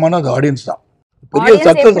வெற்றி படமான அது ஆடியன்ஸ் தான். பெரிய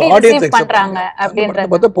சக்சஸ் ஆடியன்ஸ் எக்ஸெப்ட் பண்றாங்க அப்படின்றத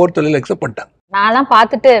பார்த்தா போர்த்தலில் எக்ஸெப்ட் பண்ணிட்டாங்க. நான்லாம்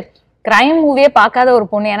பார்த்துட்டு கிரைம் மூவியே பார்க்காத ஒரு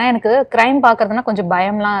பொண்ணு, ஏன்னா எனக்கு கிரைம் பார்க்கறதுனா கொஞ்சம்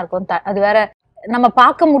பயம்லாம் இருக்கும். அது வேற நம்ம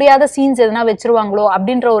பார்க்க முடியாத சீன்ஸ் எதுனா வச்சிருவாங்களோ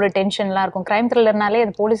அப்படின்ற ஒரு டென்ஷன்லாம் இருக்கும். கிரைம் த்ரில்லர்னாலே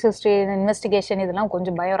அது போலீஸ் ஹிஸ்டரி, இன்வெஸ்டிகேஷன், இதெல்லாம்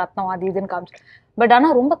கொஞ்சம் பயம், ரத்தம் அது இதுன்னு காமிச்சு. பட் ஆனா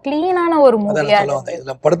ரொம்ப கிளீனான ஒரு மூவியா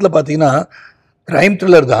இருக்கு. படத்துல பாத்தீங்கன்னா கிரைம்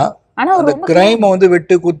த்ரில்லர் தான், ஆனா அந்த கிரைம் வந்து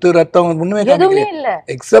வெட்டு குத்து ரத்தம் ஒண்ணுமே எதுவுமே இல்ல,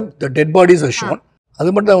 எக்ஸெப்ட் தி டெட் பாடிஸ் ஆர் ஷோன். அது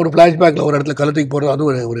மட்டும் ஒரு ஃபிளாஷ்பேக்ல ஒரு இடத்துல கழுத்துக்கு போறது, அது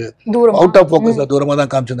ஒரு அவுட் ஆஃப் ஃபோக்கஸ்ல தூரமா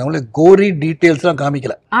தான் காமிச்சிருந்தாங்க. கோரி டீடைல்ஸ்லாம்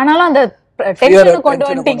காமிக்கல. ஆனாலும் அந்த டென்ஷன் கொண்டு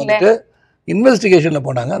வந்துட்டீங்களே. இன்வெஸ்டிகேஷன்ல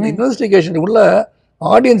போனாங்க, அந்த இன்வெஸ்டிகேஷன் உள்ள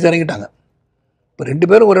ஆடியன்ஸ் இறங்கிட்டாங்க. இப்போ 2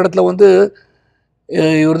 பேரும் ஒரு இடத்துல வந்து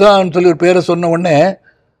இவர் தான் சொல்லி ஒரு பேரை சொன்ன உடனே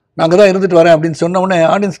நாங்க தான் இருந்துட்டு வரேன் அப்படின்னு சொன்ன உடனே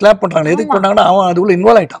ஆடியன்ஸ் கிளாப் பண்றாங்க. எதுக்கு பண்ணாங்கன்னா அவன் அதுக்குள்ள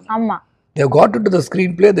இன்வால்வ் ஆயிட்டான். ஆமா, they have got into the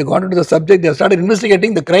screenplay, they got into the subject, they have started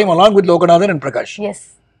investigating the crime along with Loganathan and Prakash. Yes,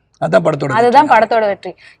 அதுதான் படத்தோட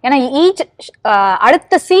வெற்றி. ஏன்னா ஈச்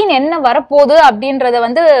அடுத்த சீன் என்ன வரப்போகுது அப்படின்றத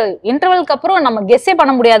வந்து இன்டர்வலுக்கு அப்புறம் நம்ம கெஸ்ஸே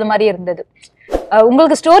பண்ண முடியாத மாதிரி இருந்தது.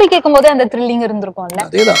 உங்களுக்கு ஸ்டோரி கேட்கும் போதே அந்த த்ரில்லிங் இருந்திருக்கும்ல.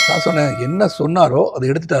 அதேதான் நான் சொன்னேன், என்ன சொன்னாரோ அதை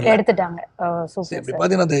எடுத்துட்டாங்க. இப்படி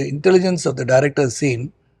பார்த்தீங்கன்னா அந்த intelligence of the director scene.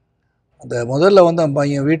 அந்த முதல்ல வந்து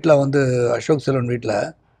என் வீட்டில் வந்து அசோக் செல்வன் வீட்டில்,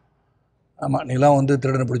 ஆமாம் நீலாம் வந்து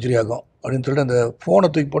திருடனை பிடிச்சிரியாகும் அப்படின்னு சொல்லிட்டு அந்த ஃபோனை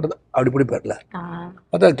தூக்கி போட்டது அப்படி பிடிப்பார்ல.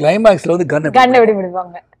 பார்த்தா கிளைமேக்ஸில் வந்து கன் எப்படி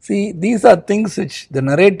பிடிப்பாங்க. C these are things which the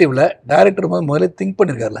நரேட்டிவ்ல director முதல்ல திங்க்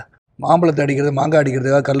பண்ணியிருக்காருல. மாம்பழத்தை அடிக்கிறது, மாங்காய்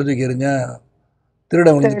அடிக்கிறதுக்காக கல்லை தூக்கி எறிஞ்ச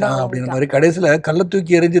திருடன் விழுந்துட்டான் அப்படின்ற மாதிரி கடைசியில் கல்லை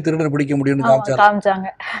தூக்கி எறிஞ்சு திருடனை பிடிக்க முடியும்னு காமிச்சாங்க.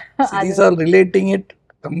 These are relating it,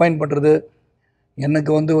 combine பண்ணுறது.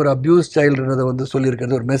 எனக்கு வந்து ஒரு அபியூஸ் சைல்டுன்றதை வந்து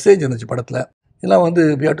சொல்லியிருக்கிறது, ஒரு மெசேஜ் இருந்துச்சு படத்தில். இதெல்லாம் வந்து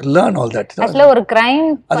we have to learn all that. ஆக்சுவலா ஒரு கிரைம்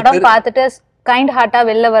படம் பார்த்துட்டு கைண்ட் ஹார்ட்டா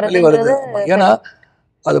வெளில வருது. ஏன்னா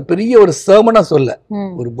அது பெரிய ஒரு சர்மனா சொல்ல,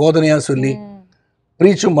 ஒரு போதனையா சொல்லி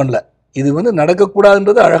ப்ரீச்சும் பண்ணல. இது வந்து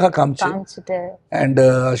நடக்கக்கூடாதுன்றது அழகா காமிச்சு. அண்ட்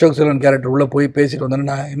அசோக் செல்வன் கேரக்டர் உள்ள போய் பேசிட்டு வந்தேன்,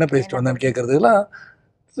 நான் என்ன பேசிட்டு வந்தேன்னு கேட்கறது எல்லாம்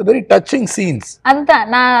வெரி டச்சிங் சீன்ஸ்.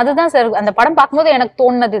 அதுதான் சார் அந்த படம் பார்க்கும்போது எனக்கு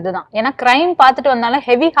தோணுனது இதுதான். ஏன்னா கிரைம் பார்த்துட்டு வந்தாலும்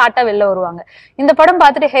ஹெவி ஹார்ட்டா வெளில வருவாங்க. இந்த படம்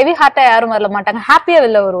பார்த்துட்டு ஹெவி ஹார்ட்டா யாரும் வரல மாட்டாங்க, ஹாப்பியா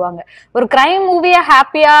வெளில வருவாங்க. ஒரு கிரைம் மூவியா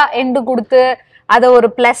ஹாப்பியா எண்டு கொடுத்து அதை ஒரு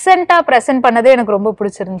பிளசண்டா பிரசன்ட் பண்ணதே எனக்கு ரொம்ப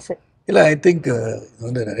பிடிச்சிருந்துச்சு. இல்லை, ஐ திங்க்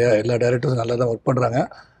வந்து நிறைய எல்லா டைரக்டர்ஸும் நல்லா தான் ஒர்க் பண்ணுறாங்க.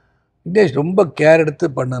 விக்னேஷ் ரொம்ப கேர் எடுத்து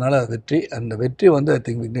பண்ணனால வெற்றி. அந்த வெற்றி வந்து ஐ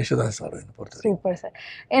திங்க் விக்னேஷ் தான் சார் என்ன பொறுத்தது. Super sir.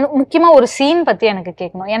 எனக்கு முக்கியமாக ஒரு சீன் பற்றி எனக்கு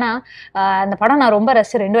கேட்கணும். ஏன்னா அந்த படம் நான் ரொம்ப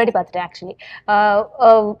ரசிச்சு 2 வாட்டி பார்த்துட்டேன். ஆக்சுவலி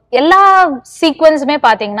எல்லா சீக்வன்ஸுமே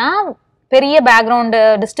பார்த்தீங்கன்னா பெரிய பேக்ரவுண்ட்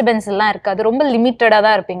டிஸ்டர்பன்ஸ் எல்லாம் இருக்காது, ரொம்ப லிமிட்டடா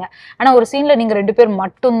தான் இருப்பீங்க. ஆனா ஒரு சீன்ல நீங்க 2 பேர்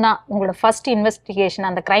மட்டும்தான் உங்களோட ஃபர்ஸ்ட் இன்வெஸ்டிகேஷன்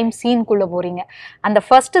அந்த கிரைம் சீனுக்குள்ள போறீங்க. அந்த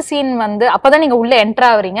ஃபர்ஸ்ட் சீன் வந்து அப்பதான் நீங்க உள்ள என்டர்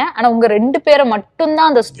ஆவறீங்க. ஆனா உங்க 2 பேரை மட்டும்தான்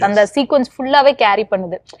அந்த சீக்வன்ஸ் ஃபுல்லாவே கேரி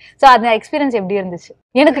பண்ணுது. சோ அந்த எக்ஸ்பீரியன்ஸ் எப்படி இருந்துச்சு?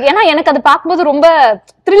 எனக்கு அது பார்க்கும்போது ரொம்ப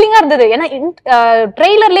த்ரில்லிங்கா இருந்தது. ஏன்னா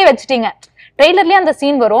ட்ரெய்லர்லயே வச்சுட்டீங்க, ட்ரெய்லர்லயே அந்த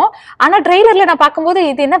சீன் வரும். ஆனா ட்ரெய்லர்ல நான் பாக்கும்போது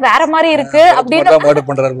இது என்ன வேற மாதிரி இருக்கு அப்படின்னு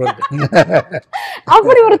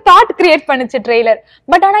அப்படி ஒரு தாட் கிரியேட் பண்ணுச்சு ட்ரெய்லர்.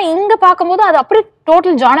 பட் ஆனா இங்க பாக்கும்போது அது அப்படியே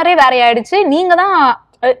டோட்டல் ஜானரே வேற ஆயிடுச்சு. நீங்க தான்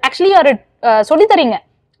ஆக்சுவலி ஒரு சொல்லி தரீங்க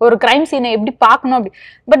ஒரு கிரைம் சீனை எப்படி பாக்கணும் அப்படி.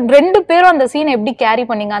 பட் 2 பேரும் அந்த சீனை எப்படி கேரி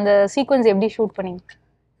பண்ணீங்க, அந்த சீக்வன்ஸ் எப்படி ஷூட் பண்ணீங்க?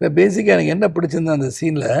 பேசிக்கா எனக்கு என்ன பிடிச்சிருந்தா அந்த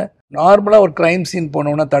சீன்ல, நார்மலா ஒரு கிரைம் சீன்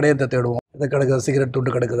போனோம்னா தடயத்தை தேடுவோம். இதை கிடக்குது, சிகரெட்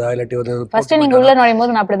துண்டு கிடக்குதா, இல்லாட்டி ஃபர்ஸ்ட் நீங்க உள்ள நுழையும்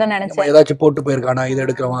போது நான் அப்படிதான் நினைச்சேன், ஏதாச்சும் போட்டு போயிருக்கானா, இதை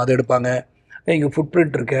எடுக்கிறவன் அதை எடுப்பாங்க, இங்க ஃபுட்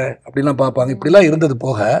பிரிண்ட் இருக்க அப்படிலாம் பார்ப்பாங்க. இப்படிலாம் இருந்தது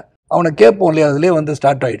போக அவனை கேட்போம் இல்லையா, அதுலேயே வந்து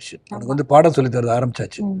ஸ்டார்ட் ஆயிடுச்சு. அவனுக்கு வந்து பாடம் சொல்லி தரது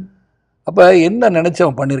ஆரம்பிச்சாச்சு. அப்போ என்ன நினைச்சு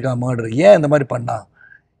அவன் பண்ணியிருக்கான் மர்டர், ஏன் இந்த மாதிரி பண்ணான்,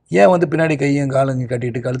 ஏன் வந்து பின்னாடி கையும் காலங்க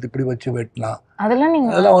கட்டிட்டு கழுத்து இப்படி வச்சு வெட்டினான்,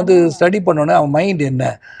 அதெல்லாம் வந்து ஸ்டடி பண்ணோன்னே அவன் மைண்ட்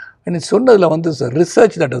என்ன சொன்னதுல வந்து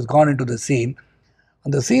research that has gone into the scene.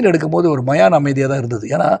 அந்த சீன் எடுக்கும்போது ஒரு மயான அமைதியாக தான் இருந்தது.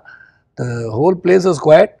 ஏன்னா the whole place was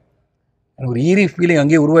quite. எனக்கு ஒரு ஈரி ஃபீலிங்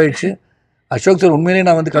அங்கேயே உருவாயிடுச்சு. அசோக் சார் உண்மையிலேயே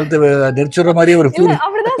நான் வந்து கழுத்தை நெரிச்சுற மாதிரியே ஒரு ஃபீலிங்.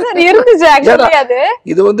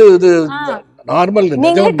 இது வந்து இது நார்மல்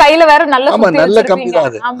கையில வேற நல்ல கம்பி தான்,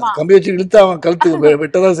 அது கம்பி வச்சு இழுத்து அவன் கழுத்து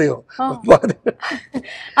வெட்டதான் செய்யும்.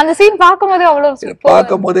 அந்த சீன்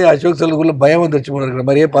பார்க்கும்போதே அசோக் சாருக்குள்ள பயம் வந்துருச்சு போல இருக்கிற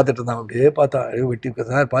மாதிரியே பார்த்துட்டு இருந்தான். அப்படியே பார்த்தா வெட்டி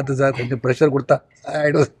சார் பார்த்து சார் கொஞ்சம் ப்ரெஷர் கொடுத்தா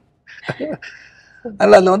ஆயிடும்.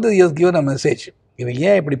 அதில் அதில் வந்து யூ கிவன் அ மெசேஜ், இவன்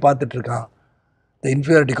ஏன் இப்படி பார்த்துட்டு இருக்கான், இந்த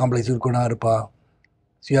இன்ஃபீரியாரிட்டி காம்ப்ளெக்ஸ் இருக்கணும் இருப்பா,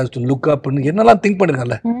 ஷி ஹாஸ் டு லுக் அப்னு என்னெல்லாம் திங்க்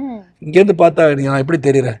பண்ணிருக்கல. இங்கேருந்து பார்த்தா நீங்கள் நான் எப்படி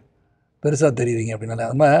தெரியுறேன், பெருசா தெரியுறீங்க அப்படின்னால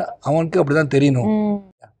அது மாதிரி அவனுக்கு அப்படிதான் தெரியணும்.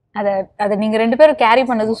 அத நீங்க 2 பேரும் கேரி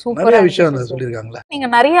பண்ணது சூப்பரா விஷயம் சொல்லிருக்காங்களா. நீங்க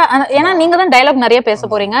நிறைய, ஏன்னா நீங்க தான் டயலாக் நிறைய பேச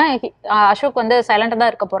போறீங்க, அசோக் வந்து சைலண்டா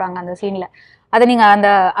தான் இருக்க போறாங்க அந்த சீன்ல. அத நீங்க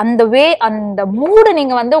அந்த வே அந்த மூட்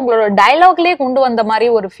நீங்க வந்து உங்களோட டயலாக்லயே கொண்டு வந்த மாதிரி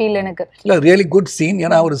ஒரு ஃபீல் எனக்கு. இல்ல ரியலி குட் சீன்.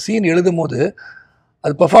 ஏன்னா ஒரு சீன் எழுதும் போது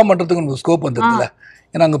அது பெர்ஃபார்ம் பண்றதுக்கு உங்களுக்கு ஸ்கோப் வந்துருக்குல்ல.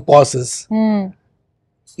 ஏன்னா அங்க பாசஸ்,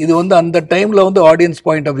 இது வந்து அந்த டைம்ல வந்து ஆடியன்ஸ்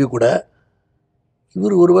பாயிண்ட் ஆஃப் வியூ கூட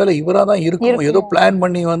இவர் ஒருவேளை இவரா தான் இருக்கும், ஏதோ பிளான்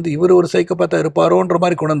பண்ணி வந்து இவர் ஒரு சைக்கோபாத்தா இருப்பாரோன்ற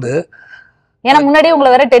மாதிரி கொண்டு, ஏன்னா முன்னாடியே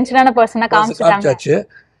உங்களை வேற டென்ஷனான பர்சனா காமிச்சாச்சு,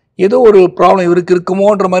 ஏதோ ஒரு ப்ராப்ளம் இவருக்கு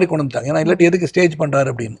இருக்குமோன்ற மாதிரி கொண்டு வந்துட்டாங்க. ஏன்னா இல்லாட்டி எதுக்கு ஸ்டேஜ் பண்றாரு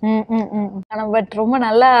அப்படின்னு. பட் ரொம்ப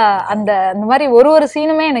நல்லா அந்த மாதிரி ஒரு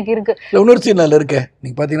சீனுமே எனக்கு இருக்கு. இன்னொரு சீன் அதுல இருக்கு,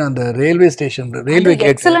 நீங்க பாத்தீங்கன்னா அந்த railway station, railway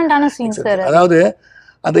gate, எக்ஸலென்ட்டான scene sir. அதாவது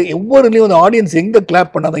அது ஒவ்வொருலயும் அந்த ஆடியன்ஸ் எங்க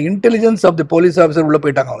கிளாப் பண்ணாத intelligence of the police officer உள்ள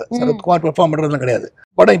போயிட்டாங்க. அவங்க சரத்குமார் பெர்ஃபார்ம் பண்றதுலாம் கிடையாது.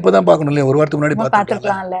 படம் இப்பதான் பார்க்கணும் இல்லையா, ஒரு வாரத்துக்கு முன்னாடி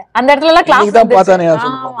பார்த்துருக்கலாம்ல. அந்த இடத்துல எல்லாம் கிளாப்ஸ் தான் பார்த்தானே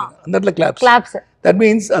சொல்லுவாங்க, அந்த இடத்துல கிளாப்ஸ். தட்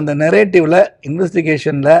மீன்ஸ் அந்த நரேட்டிவ்ல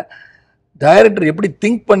இன்வெஸ்டிகேஷன்ல டைரக்டர் எப்படி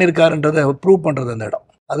திங்க் பண்ணிருக்காருன்றதை ப்ரூவ் பண்றது அந்த இடம்.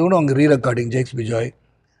 அது ஒன்றும் அவங்க ரீ ரெக்கார்டிங் ஜெய்க்ஸ் பிஜாய்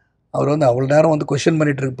அவர் வந்து அவ்வளோ நேரம் வந்து கொஸ்டின்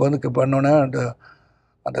பண்ணிட்டு இருப்ப வந்து பண்ணோன்னே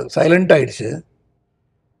அந்த சைலண்ட் ஆயிடுச்சு.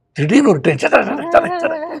 திடீர்னு ஒரு டென்ஷன்,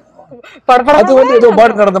 அது வந்து ஏதோ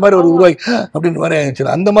பாட்டு நடந்த மாதிரி ஒரு உருவாகி அப்படின்னு மாதிரி ஆயிடுச்சு.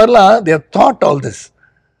 அந்த மாதிரிலாம் they have thought all this.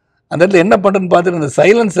 அந்த இடத்துல என்ன பண்றதுன்னு பார்த்துட்டு அந்த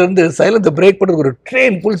சைலன்ஸ்ல இருந்து சைலன்ஸை பிரேக் பண்றதுக்கு ஒரு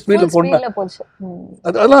ட்ரெயின் ஃபுல் ஸ்பீட்ல போனேன்.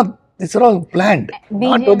 அதெல்லாம் இட்ஸ் ஆல் பிளான்ட்.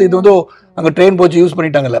 நாட் வந்து இது வந்து அங்க ட்ரெயின் போச்சு யூஸ்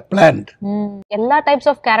பண்ணிட்டாங்கல்ல, பிளான்ட். எல்லா டைப்ஸ்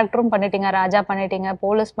ஆஃப் கேரக்டரும் பண்ணிட்டீங்க. ராஜா பண்ணிட்டீங்க,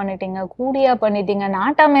 போலீஸ் பண்ணிட்டீங்க, கூடியா பண்ணிட்டீங்க,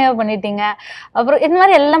 நாட்டாமையா பண்ணிட்டீங்க, அப்புறம் இந்த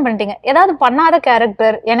மாதிரி எல்லாம் பண்ணிட்டீங்க. ஏதாவது பண்ணாத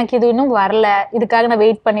கேரக்டர் எனக்கு இது இன்னும் வரல, இதுக்காக நான்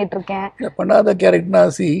வெயிட் பண்ணிட்டு இருக்கேன். பண்ணாத கேரக்டர்னா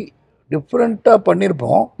டிஃப்ரெண்டா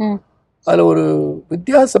பண்ணிருப்போம். அதுல ஒரு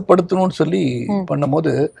வித்தியாசப்படுத்தணும்னு சொல்லி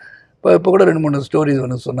பண்ணும்போது இப்போ கூட 2-3 ஸ்டோரிஸ்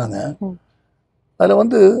ஒன்று சொன்னாங்க. அதுல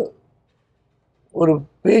வந்து ஒரு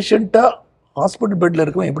பேஷண்டா ஹாஸ்பிட்டல் பெட்ல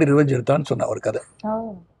இருக்கும் எப்படி ரிவெஞ்ச் எடுத்தான்னு சொன்ன ஒரு கதை.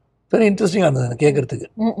 வெரி இன்ட்ரெஸ்டிங்கா இருந்தது கேட்கறதுக்கு.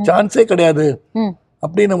 சான்ஸே கிடையாது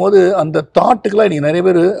அப்படின்னும் போது அந்த தாட்டுக்கெல்லாம் இன்னைக்கு நிறைய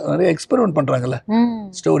பேர் நிறைய எக்ஸ்பெரிமெண்ட் பண்றாங்கல்ல,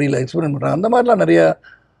 ஸ்டோரியில எக்ஸ்பெரிமெண்ட் பண்றாங்க. அந்த மாதிரிலாம் நிறைய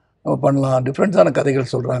பண்ணலாம், டிஃப்ரெண்ட்ஸான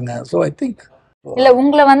கதைகள் சொல்றாங்க. ஸோ ஐ திங்க் இல்ல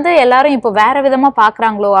உங்களை வந்து எல்லாரும் இப்போ வேற விதமா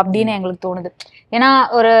பாக்குறாங்களோ அப்படின்னு எங்களுக்கு தோணுது. ஏன்னா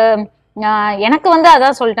ஒரு எனக்கு வந்து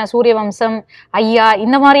அதான் சொல்லிட்டேன், சூரியவம்சம், ஐயா,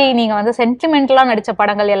 இந்த மாதிரி நீங்க வந்து சென்டிமெண்ட்லாம் நடிச்ச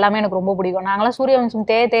படங்கள் எல்லாமே எனக்கு ரொம்ப பிடிக்கும். நாங்களாம் சூரியவம்சம்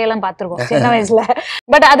தேயெல்லாம் பார்த்துருக்கோம் சின்ன வயசுல.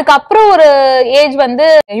 பட் அதுக்கப்புறம் ஒரு ஏஜ் வந்து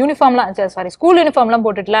யூனிஃபார்ம்லாம் ஸ்கூல் யூனிஃபார்ம்லாம்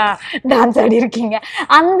போட்டுட்டுலாம் டான்ஸ் ஆடி இருக்கீங்க.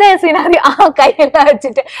 அந்த சினாரி கையெல்லாம்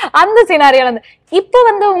வச்சுட்டு அந்த சினாரியா வந்து இப்ப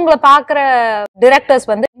வந்து உங்களை பாக்குற டிரெக்டர்ஸ்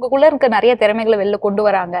வந்து உங்களுக்குள்ள இருக்க நிறைய திறமைகளை வெளில கொண்டு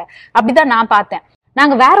வராங்க. அப்படிதான் நான் பார்த்தேன்.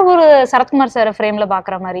 நாங்க வேற ஒரு சரத்குமார் சார் ஃப்ரேம்ல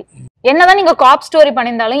பாக்குற மாதிரி. என்னதான் நீங்க காப் ஸ்டோரி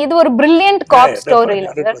பண்ணிருந்தாலும் இது ஒரு பிரில்லியன்ட் காப் ஸ்டோரி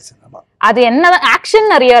இல்ல சார். அது என்னதான் ஆக்ஷன்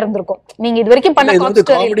நிறைய இருந்திருக்கும். நீங்க இது வரைக்கும் பண்ண காப்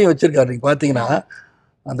ஸ்டோரி காமெடி வச்சிருக்காரு. நீங்க பாத்தீங்கன்னா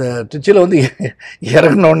அந்த ட்ரிச்சில் வந்து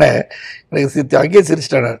இறங்கினோடனே எனக்கு அங்கேயே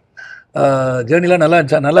சிரிச்சிட்டேன். ஜேர்னிலாம் நல்லா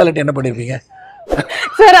இருந்துச்சா? நல்லா இல்லாட்டி என்ன பண்ணிருப்பீங்க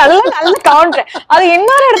சார்? அதெல்லாம் நல்ல கவுண்டர். அது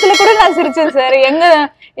இன்னொரு இடத்துல கூட நான் சிரிச்சேன் சார். எங்க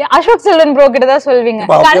அசோக் செல்வன் ப்ரோ கிட்ட தான் சொல்வீங்க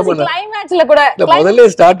கிளைமேக்ஸ்ல கூட. முதல்ல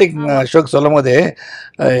ஸ்டார்டிங் அசோக் சொல்லும் போதே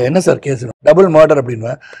என்ன சார் கேஸ், டபுள் மர்டர்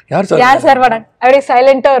அப்படின்னு. யார் சார் படம் அப்படியே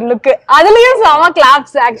சைலண்டா ஒரு லுக். அதுலயும் செம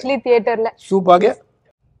கிளாப்ஸ் ஆக்சுவலி தியேட்டர்ல. சூப்பாக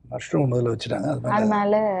மஷ்ரூம் முதல்ல வச்சுட்டாங்க. அது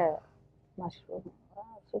மேல மஷ்ரூம்.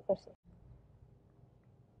 Super sir.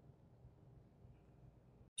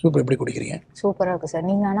 சூப் எப்படி குடிக்கிறீங்க? சூப்பரா இருக்கு சார்.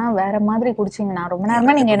 நீங்க ஆனா வேற மாதிரி குடிச்சீங்க. நான் ரொம்ப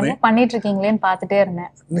நேரமா நீங்க என்னமோ பண்ணிட்டு இருக்கீங்களேன்னு பார்த்துட்டே இருந்தேன்.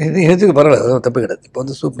 இது எதுக்கு பரவாயில்ல, தப்பு கிடையாது. இப்போ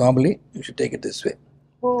வந்து soup normally you should take it this way.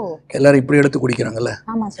 ஓ, எல்லாரும் இப்படி எடுத்து குடிக்கிறாங்கல்ல.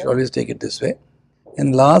 ஆமா sir. Always take it this way.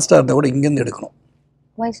 And லாஸ்ட்டாக இருந்தால் கூட இங்கேருந்து எடுக்கணும்.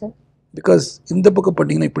 வை சார்? பிகாஸ் இந்த பக்கம்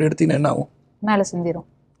பார்த்தீங்கன்னா இப்படி எடுத்தீங்கன்னா என்ன ஆகும்? மேலே சிந்திரும்.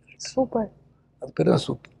 சூப்பர். அது பேர் தான்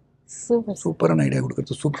சூப். சூப்பர். சூப்பரான ஐடியா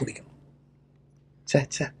கொடுக்குறது சூப் குடிக்கணும்.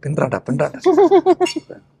 சே பின்றாடா.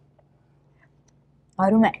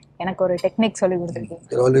 அருமை. எனக்கு ஒரு டெக்னிக் சொல்லி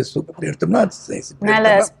கொடுத்துருக்கீங்க. ஆல்வேஸ் சூப் இப்படி எடுத்தோம்னா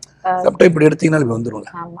சப்டைம் இப்படி எடுத்தீங்கன்னா இப்போ வந்துடும்.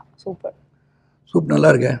 ஆமா, சூப்பர். சூப் நல்லா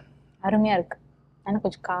இருக்கு, அருமையா இருக்கு. ஆனால்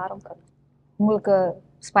கொஞ்சம் காரம் கம்மி. உங்களுக்கு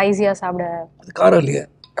ஸ்பைசியா சாப்பிட? அது காரம் இல்லையா?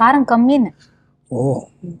 காரம் கம்மின்னு. ஓ,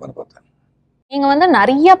 பார்த்தேன். நீங்க வந்து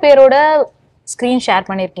நிறைய பேரோட ஸ்கிரீன் ஷேர்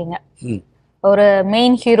பண்ணிருக்கீங்க. ஒரு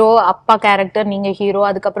மெயின் ஹீரோ, அப்பா கேரக்டர், நீங்க ஹீரோ,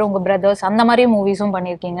 அதுக்கப்புறம் உங்க பிரதர்ஸ், அந்த மாதிரி மூவிஸும்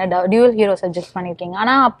பண்ணிருக்கீங்க. டியூவல் ஹீரோ சப்ஜெக்ட் பண்ணிருக்கீங்க.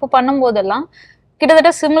 ஆனா அப்போ பண்ணும்போதெல்லாம் கிட்டத்தட்ட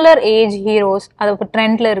சிமிலர் ஏஜ் ஹீரோஸ், அது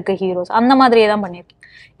ட்ரெண்ட்ல இருக்க ஹீரோஸ், அந்த மாதிரியே தான் பண்ணிருக்கீங்க.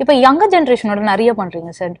 இப்போ யங்கர் ஜென்ரேஷனோட நிறைய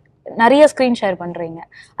பண்றீங்க சார், நிறைய ஸ்கிரீன் ஷேர் பண்றீங்க.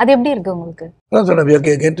 அது எப்படி இருக்கு உங்களுக்கு?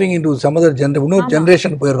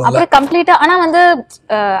 அப்புறம் கம்ப்ளீட்டா. ஆனா வந்து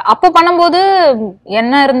அப்ப பண்ணும்போது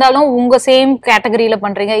என்ன இருந்தாலும் உங்க சேம் கேட்டகரியில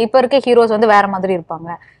பண்றீங்க. இப்ப இருக்க ஹீரோஸ் வந்து வேற மாதிரி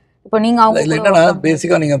இருப்பாங்க. இப்போ நீங்க அவங்க என்னன்னா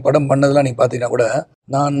பேசிக்கா நீங்க படம் பண்ணதெல்லாம் நீங்க பாத்தீங்கன்னா கூட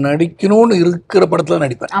நான் நடிக்கணும்னு இருக்கிற படத்துல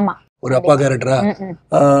நடிப்பேன். ஆமா, ஒரு அப்பா கேரக்டரா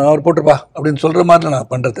அவர் போட்டுப்பா அப்படின்னு சொல்ற மாதிரி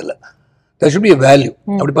நான் பண்றது இல்லை. there should be a value.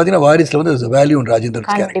 அப்படி பாத்தீங்கன்னா வாரிசுல வந்து there's a value in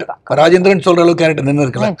ராஜேந்திரன்ஸ் character. Rajendran சொல்ற அளவுக்கு கேரக்டர் நின்று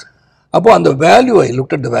இருக்கல. அப்போ அந்த value, I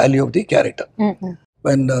looked at the value of the character.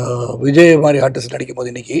 when Vijay மாதிரி ஆர்டிஸ்ட் நடிக்கும்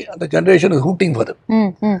போது இன்னைக்கு அந்த generation is hooting for that.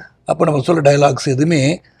 அப்போ நம்ம சொல்ற டயலாக்ஸ் எதுவுமே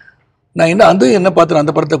நான் என்ன பார்த்தேன்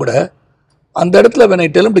அந்த படத்தை கூட, அந்த இடத்துல when I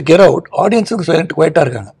tell them to get out, ஆடியன்ஸுக்கு சைலண்ட் குவைட்டா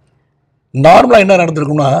இருக்காங்க. நார்மலா என்ன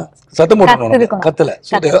நடந்திருக்கும்னா சத்தம் போட்டுருக்கணும், கத்தல.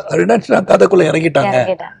 ஸோ கதைக்குள்ள இறங்கிட்டாங்க.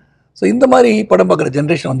 ஸோ இந்த மாதிரி படம் பார்க்குற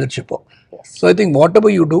ஜென்ரேஷன் வந்துருச்சு இப்போ. So I think what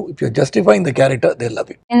ever you two, if you justifying the character, they love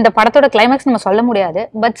you. இந்த படத்தோட கிளைமேக்ஸ் நம்ம சொல்ல முடியாது,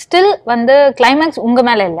 பட் ஸ்டில் வந்து கிளைமேக்ஸ் உங்க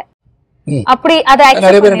மேல இல்ல. அப்படி அதை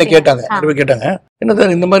நிறைய பேர் என்ன கேட்டாங்க, என்ன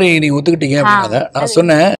சார் இந்த மாதிரி நீங்க ஒத்துக்கிட்டீங்க அப்படின்னாங்க. நான்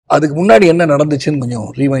சொன்னேன் அதுக்கு முன்னாடி என்ன நடந்துச்சுன்னு கொஞ்சம்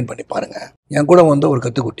ரீவைண்ட் பண்ணி பாருங்க. என் கூட வந்து ஒரு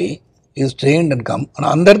Kathukutti is trained and come. ஆனா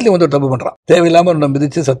அந்த இடத்துல வந்து ஒரு தப்பு பண்றான், தேவையில்லாம நம்ம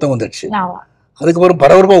மிதிச்சு சத்தம் வந்துடுச்சு. அதுக்கப்புறம்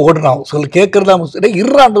பரபரப்பா ஓடுறான், சொல்ல கேட்கறதா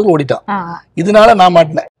இருறான்றது ஓடிட்டான். இதனால நான்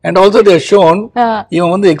மாட்டினேன். அண்ட் ஆல்சோ தே ஷோன்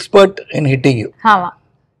இவன் வந்து எக்ஸ்பர்ட் இன் ஹிட்டிங் யூ.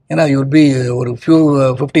 ஏன்னா யூ வில் பி ஒரு ஃபியூ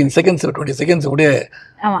 15 செகண்ட்ஸ் 20 செகண்ட்ஸ் அப்படியே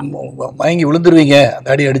மயங்கி விழுந்துருவீங்க அந்த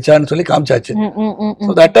அடி அடிச்சான்னு சொல்லி காமிச்சாச்சு.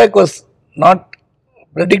 So the attack was not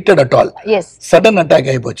predicted at all. Sudden attack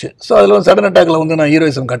ஆகி போச்சு. ஸோ அதில் வந்து சடன் அட்டாக்ல வந்து நான்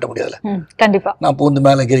ஹீரோயிசம் காட்ட முடியாதுல. கண்டிப்பா நான் பூந்து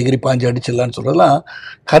மேலே கிரி பாஞ்சு அடிச்சிடலான்னு சொல்றதுலாம்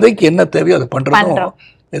கதைக்கு என்ன தேவையோ அது பண்றதும்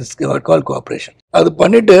இட்ஸ் கால் கோஆப்ரேஷன். அது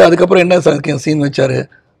பண்ணிட்டு அதுக்கப்புறம் என்ன சீன் வச்சாரு,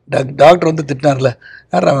 டாக்டர் வந்து திட்டினார்ல,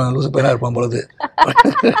 யாரா லூசு பையனா இருப்பான் பொழுது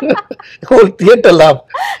தியேட்டர்லாம்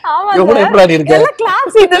எப்படி இருக்க.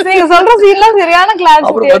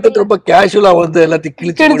 அப்புறம் பார்த்துட்டு ரொம்ப கேஷுவலா வந்து எல்லாத்தையும்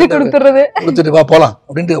கிழிச்சு கொடுத்துட்டு வா போலாம்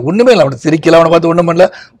அப்படின்ட்டு ஒண்ணுமே இல்லை. அவனை சிரிக்கல, அவனை பார்த்து ஒண்ணும் பண்ணல,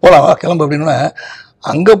 போலாம் வா கிளம்பு அப்படின்னா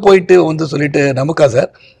அங்க போயிட்டு வந்து சொல்லிட்டு நமக்கா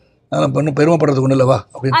சார் பொண்ணு பெருமைப்படுறதுக்கு ஒண்ணு இல்லவா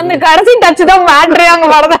அப்படின்னு அந்த கடைசி டச் தான் மேட்ரே. அங்க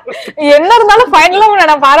வரத என்ன இருந்தாலும் ஃபைனலா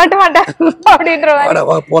நான் பாராட்ட மாட்டேன் அப்படின்ற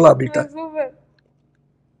வா போலாம் அப்படின்ட்டு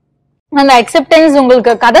அந்த அக்செப்டன்ஸ்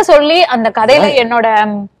உங்களுக்கு கதை சொல்லி அந்த கதையில என்னோட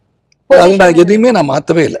நான் எதையுமே நான்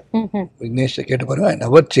மாத்தவே இல்லை. விக்னேஷ் கேட்டு பாருங்க, ஐ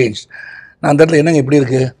நெவர் சேஞ்ச். நான் அந்த இடத்துல என்னங்க இப்படி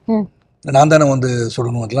இருக்கு, நான் தானே வந்து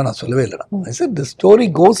சொல்லணும், அதெல்லாம் நான் சொல்லவே இல்லை. ஐ set the story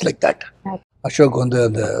cos like that. Ashok வந்து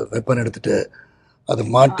அந்த வெப்பன் எடுத்துட்டு அது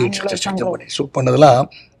மாட்டி பண்ணி ஷூட் பண்ணதெல்லாம்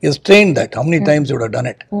is train that how many times you would have done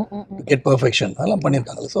it to get perfection. அதெல்லாம்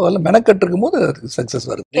பண்ணிருக்காங்க. ஸோ அதெல்லாம் மெனக்கட்டு இருக்கும்போது சக்சஸ்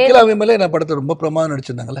வருது. நிக்கிலாவே மேலே என்ன படத்தை ரொம்ப பிரமாதம்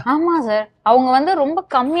நடிச்சிருந்தாங்கல்ல. ஆமா சார், அவங்க வந்து ரொம்ப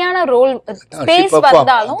கம்மியான ரோல் ஸ்பேஸ்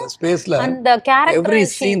வந்தாலும் ஸ்பேஸ்ல அந்த கேரக்டர் எவ்ரி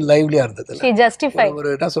சீன் லைவ்லியா இருந்தது. she justified. ஒரு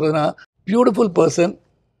என்ன சொல்றதுன்னா beautiful person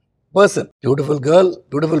beautiful girl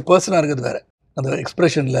beautiful பர்சனா இருக்குது வேற. அந்த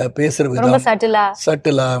எக்ஸ்பிரஷன்ல பேசுற விதம்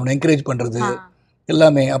சட்டிலா அவனை என்கரேஜ் பண்றது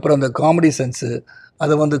எல்லாமே. அப்புறம் அந்த காமெடி சென்ஸ்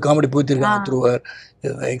அதை வந்து காமெடி பூத்திருக்காங்க த்ரூவர்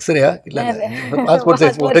எக்ஸ்ரேயா இல்ல பாஸ்போர்ட்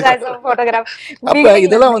சைஸ் போட்டோகிராஃப். அப்ப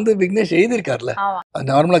இதெல்லாம் வந்து விக்னேஷ் எழுதியிருக்காருல.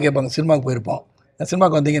 நார்மலா கேட்பாங்க, சினிமாவுக்கு போயிருப்போம்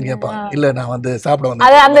சினிமாக்கு வந்தீங்கன்னு கேட்பாங்க. இல்ல நான் வந்து சாப்பிட அது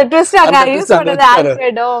வந்தேன். அந்த ட்விஸ்ட் அங்க அந்த யூஸ் twist அங்க பண்ணது வச்சிருக்காரு.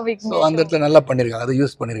 ஆல்ஃபிரடோ ஸோ அந்த இடத்துல நல்லா பண்ணியிருக்காங்க, அதை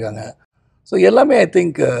யூஸ் பண்ணியிருக்காங்க. ஸோ எல்லாமே ஐ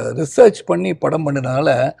திங்க் ரிசர்ச் பண்ணி படம் பண்ணதுனால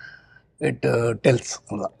இட் டெல்ஸ்.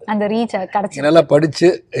 அவ்வளோதான். அந்த ரீச் கிடைச்சி நல்லா படிச்சு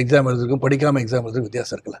எக்ஸாம் எழுதிருக்கும், படிக்காம எக்ஸாம் எழுதுறதுக்கு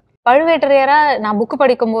வித்தியாசம் இருக்குல்ல. பழுவேட்டரையரா நான் புக்கு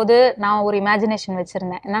படிக்கும்போது நான் ஒரு இமேஜினேஷன்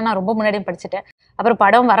வச்சிருந்தேன். ஏன்னா நான் ரொம்ப முன்னாடியும் படிச்சுட்டேன். அப்புறம்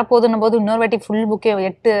படம் வரப்போதுன்னும் போது இன்னொரு வாட்டி ஃபுல் புக்கே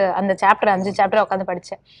 8 அந்த சாப்டர் 5 சாப்டர் உட்காந்து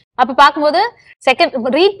படிச்சேன். அப்ப பார்க்கும்போது செகண்ட்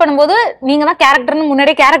ரீட் பண்ணும்போது நீங்க தான் கேரக்டர்னு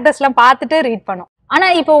முன்னாடியே கேரக்டர்ஸ் எல்லாம் பார்த்துட்டு ரீட் பண்ணும். ஆனா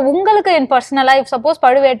இப்போ உங்களுக்கு என் பர்சனலா இப் சப்போஸ்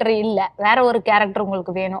பழுவேட்டரை இல்ல வேற ஒரு கேரக்டர்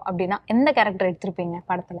உங்களுக்கு வேணும் அப்படின்னா எந்த கேரக்டர் எடுத்திருப்பீங்க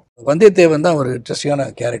படத்துல? வந்தியத்தேவன் தான் ஒரு இன்ட்ரெஸ்டிங்கான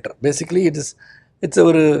கேரக்டர். பேசிக்கலி இட்ஸ்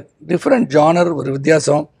ஒரு டிஃப்ரெண்ட் ஜானர், ஒரு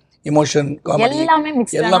வித்தியாசம், இமோஷன், காமெடி எல்லாமே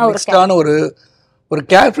எல்லாம் மிக்ஸ்டான ஒரு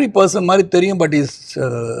கேர்ஃப்ரீ பர்சன் மாதிரி தெரியும். பட் இஸ்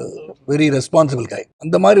வெரி ரெஸ்பான்சிபிள் கை.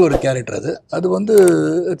 அந்த மாதிரி ஒரு கேரக்டர் அது வந்து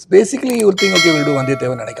இட்ஸ் பேசிக்கலி ஒரு thing. Okay will do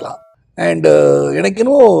Vandiyathevan நினைக்கலாம். அண்ட் எனக்கு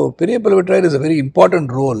இன்னும் பெரிய Pazhuvettaraiyar is a very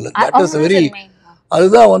important role. That is very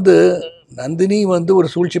அதுதான் வந்து நந்தினி வந்து ஒரு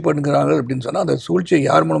சூழ்ச்சி பண்ணுறாங்க அப்படின்னு சொன்னால் அந்த சூழ்ச்சியை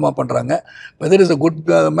யார் மூலமாக பண்ணுறாங்க, whether is a good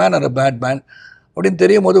man R a bad man அப்படின்னு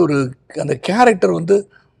தெரியும் போது ஒரு அந்த கேரக்டர் வந்து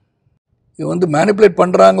இவன் வந்து மேனிப்புலேட்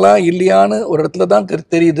பண்ணுறாங்களா இல்லையான்னு ஒரு இடத்துல தான்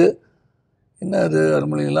தெரியுது. என்ன அது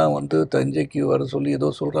அருள்மொழியெல்லாம் வந்து தஞ்சைக்கு வர சொல்லி ஏதோ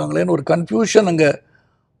சொல்கிறாங்களேன்னு ஒரு கன்ஃபியூஷன் அங்கே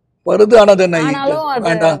வருது. ஆனால் அதை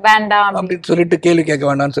வேண்டாம் அப்படின்னு சொல்லிட்டு கேள்வி கேட்க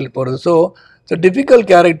வேண்டாம்னு சொல்லி போகிறது. So it's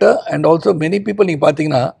difficult character. And also many people நீங்கள்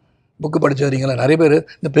பார்த்தீங்கன்னா புக்கு படிச்சு வரீங்களா நிறைய பேர்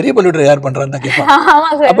இந்த பெரிய பழுவேட்டரை யார் பண்றான்னு தான் கேட்பாங்க.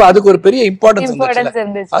 அப்போ அதுக்கு ஒரு பெரிய இம்பார்ட்டன்ஸ்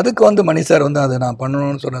இருந்துச்சு. அதுக்கு வந்து மணி சார் வந்து அதை நான்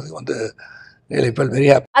பண்ணணும்னு சொன்னதுக்கு வந்து வெரி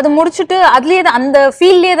ஹாப்பி. அது முடிச்சுட்டு அதுலயே அந்த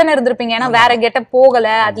ஃபீல்ட்லயே தானே இருந்திருப்பீங்க. ஏன்னா வேற கெட்டப் போகல,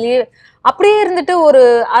 அதுலயே அப்படியே இருந்துட்டு ஒரு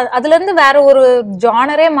அதுல இருந்து வேற ஒரு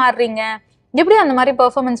ஜானரே மாறுறீங்க. எப்படி அந்த மாதிரி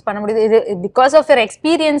பெர்ஃபார்மன்ஸ் பண்ண முடியுது? இது பிகாஸ் ஆஃப் யுவர்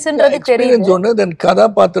எக்ஸ்பீரியன்ஸ்ன்றது தெரியும். ஒன்று தென்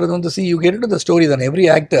கதாபாத்திரம் வந்து see you get into the story then every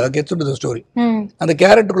actor gets into the story. அந்த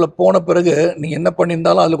கேரக்டருக்குள்ள போன பிறகு நீங்க என்ன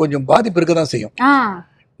பண்ணியிருந்தாலும் அதுல கொஞ்சம் பாதிப்பு இருக்க தான் செய்யும்.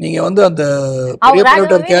 நீங்க வந்து அந்த பெரிய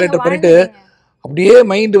பழுவேட்டர் கேரக்டர் பண்ணிட்டு அப்படியே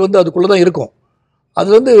மைண்ட் வந்து அதுக்குள்ளதான் இருக்கும். அது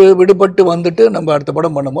வந்து விடுபட்டு வந்துட்டு நம்ம அடுத்த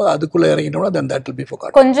படம் பண்ணும்போது அதுக்குள்ள இறங்கிட்டோம்னா then that will be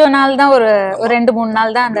forgotten. கொஞ்ச நாள் தான் ஒரு 2-3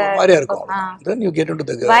 நாள் தான் அந்த மாதிரியா இருக்கும். then you get into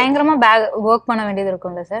the பயங்கரமா வர்க் பண்ண வேண்டியது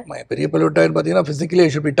இருக்கும்ல சார். பெரிய பழுவேட்டர் பாத்தீங்கன்னா physically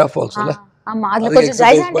it should be tough also ல. ஆமா அதுல கொஞ்சம்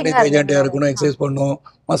ஜைஜாண்டிக்கா இருக்கணும், எக்சர்சைஸ் பண்ணணும்,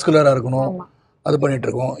 மஸ்குலரா இருக்கணும், அது பண்ணிட்டு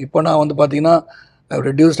இருக்கோம். இப்போ நான் வந்து பாத்தீங்கன்னா I've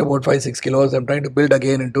reduced about 5-6 kilos. I'm trying to build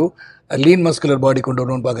again into a lean muscular body கொண்டு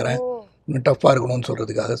வரணும்னு பாக்குறேன். டஃப்பா இருக்கணும்னு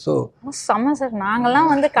சொல்றதுக்காக. ஸோ செம்ம சார். நாங்கெல்லாம்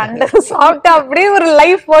வந்து கண்ட சாப்பிட்டு அப்படியே ஒரு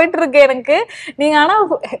லைஃப் போயிட்டு இருக்கு எனக்கு. நீங்க ஆனா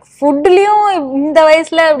ஃபுட்லயும் இந்த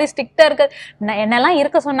வயசுல அப்படி ஸ்ட்ரிக்டா இருக்க என்னெல்லாம்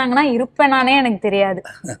இருக்க சொன்னாங்கன்னா இருப்பேன் நானே எனக்கு தெரியாது.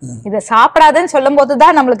 இதை சாப்பிடாதுன்னு சொல்லும்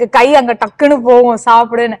போதுதான் நம்மளுக்கு கை அங்க டக்குன்னு போகும்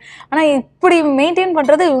சாப்பிடுன்னு. ஆனா இப்படி மெயின்டைன்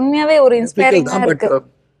பண்றது உண்மையாவே ஒரு இன்ஸ்பைரிங்கா இருக்கு.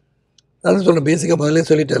 அதான் சொல்றேன், பேசிக்கா முதல்ல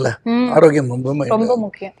சொல்லிட்டேன்ல, ஆரோக்கியம் ரொம்ப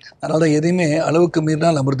முக்கியம். அதனால எதையுமே அளவுக்கு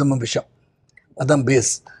மீறினால் அமிர்தமும் விஷம். அதான்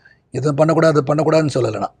பேஸ். இதை பண்ணக்கூடாதுன்னு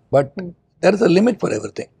சொல்லலைனா, but there is a limit for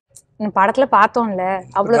everything. படத்துல பார்த்தோம்ல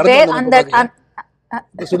அவ்வளவு பேர் அந்த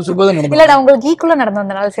இல்ல நான் உங்களுக்கு ஈக்குவலா நடந்து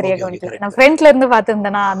வந்தனால சரியா கவனிக்கல. நான் ஃப்ரண்ட்ல இருந்து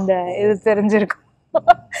பார்த்திருந்தேன்னா அந்த இது தெரிஞ்சிருக்கும்.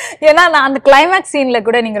 ஏன்னா நான் அந்த கிளைமேக்ஸ் சீன்ல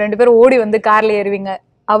கூட நீங்க 2 பேரும் ஓடி வந்து கார்ல ஏறுவீங்க,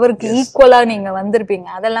 அவருக்கு ஈக்குவலா நீங்க வந்திருப்பீங்க.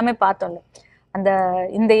 அதெல்லாமே பார்த்தோம்ல. அந்த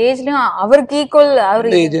இந்த ஏஜ்லயும் அவருக்கு ஈக்குவல். அவரு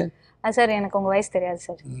சார் எனக்கு உங்க வயசு தெரியாது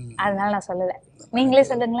சார், அதனால நான் சொல்லல. நீங்களே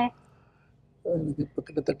சொல்லுங்களேன். இப்போ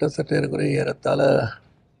கிட்டத்தட்ட சட்டை இருக்கிற ஏறத்தால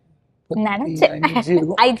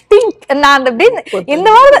ஐ திங்க் நான் இந்த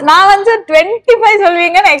மாதிரி நான் வந்து 25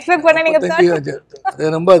 சொல்வீங்கன்னு எக்ஸ்பெக்ட் பண்ணேன். நீங்க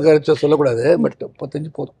ரொம்ப கரெக்டா சொல்லக்கூடாது, பட்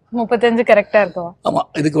 35 போதும். 35 கரெக்டா இருக்கும். ஆமா,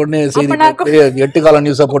 இதுக்கு உடனே செய்தி 8 கால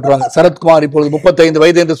நியூஸா போட்டுருவாங்க. சரத்குமார் இப்பொழுது 35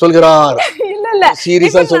 வயது என்று சொல்கிறார். இல்ல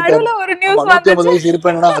சீரியஸா சொல்றாரு. 150 வயசு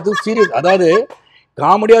இருப்பேன்னா அது சீரியஸ். அதாவது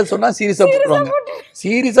காமெடியா சொன்னா சீரியஸா போட்டுருவாங்க,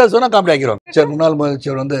 சீரியஸா சொன்னா காமெடி ஆக்கிடுவாங்க. முன்னாள்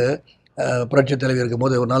முதலமைச்சர் வந்து புரட்சி தலைவர்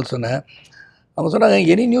இருக்கும்போது ஒரு நாள் சொன்னேன். அவங்க சொன்னாங்க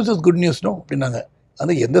any news is good news no அப்படின்னாங்க.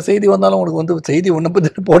 அது எந்த செய்தி வந்தாலும் உனக்கு வந்து செய்தி ஒன்றை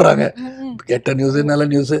பற்றி போடுறாங்க. கெட்ட நியூஸ் நல்ல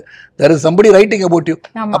news there is somebody writing about you.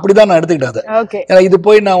 அப்படிதான் நான் எடுத்துக்கிட்டேன். ஏன்னா இது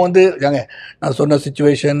போய் நான் வந்து நான் சொன்ன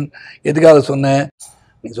சிச்சுவேஷன் எதுக்காக சொன்னேன்,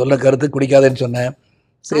 நீ சொல்ல கருத்து குடிக்காதேன்னு சொன்னேன்,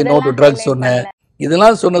 சரி நோ டு ட்ரக்ஸ் சொன்னேன்,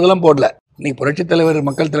 இதெல்லாம் சொன்னதெல்லாம் போடல. நீ புரட்சி தலைவர்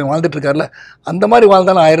மக்கள் தலைவர் வாழ்ந்துட்டு இருக்காருல்ல, அந்த மாதிரி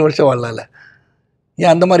வாழ்ந்தாலும் 1000 வருஷம் வாழலாம்ல,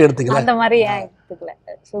 ஏன் அந்த மாதிரி எடுத்துக்கல? அந்த மாதிரி எடுத்துக்கல.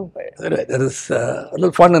 Super. there is a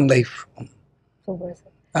little fun in life. Super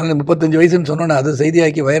sir. அதனால 35 வயசுன்னு சொன்னோன்னா அது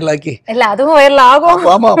செய்தியாக்கி வைரலாக்கி இல்ல அதுவும் வைரல் ஆகும்.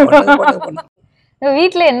 ஆமா பண்ணு.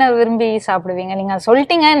 வீட்ல என்ன விரும்பி சாப்பிடுவீங்க? நீங்க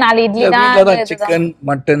சொல்லிட்டீங்க 4 இட்லி தான். சிக்கன்,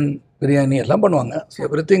 மட்டன், பிரியாணி எல்லாம் பண்ணுவாங்க.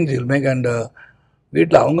 Everything she will make. And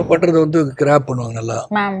வீட்டில் அவங்க பண்ணுறது வந்து கிராப் பண்ணுவாங்க, நல்லா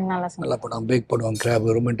பண்ணுவாங்க, பேக் பண்ணுவாங்க. கிராப்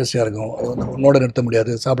ரொம்ப இன்ட்ரெஸ்டிங்காக இருக்கும். அது வந்து உன்னோட நிறுத்த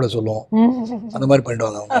முடியாது, சாப்பிட சொல்லுவோம், அந்த மாதிரி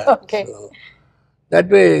பண்ணிடுவாங்க அவங்க.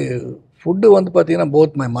 தட் வே ஃபுட்டு வந்து பார்த்தீங்கன்னா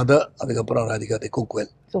போத் மை மதர், அதுக்கப்புறம் ராதிகா தி குக்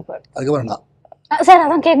வெல். சூப்பர். அதுக்கப்புறம் நான் சார்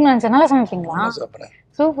அதான் கேட்கணும்னு சார். நல்லா சமைப்பீங்களா? நல்லா சாப்பிட்றேன்.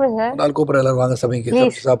 Super sir. நாள் கூப்பிட்ற எல்லாரும் வாங்க சமைக்க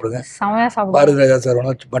சாப்பிடுங்க. செமையா சாப்பிடுங்க. பாரதி ராஜா சார்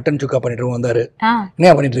மட்டன் சுக்கா பண்ணிட்டு வந்தாரு.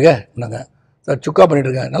 என்ன பண்ணிட்டு இருக்க? நாங்கள் சார் சுக்கா பண்ணிட்டு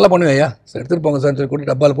இருக்கேன். நல்லா பண்ணுவேயா சார், எடுத்துட்டு போங்க சார் சொல்லி கூட்டி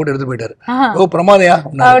டப்பாவில் போட்டு எடுத்துட்டு போயிட்டாரு. ஓ பிரமாதையா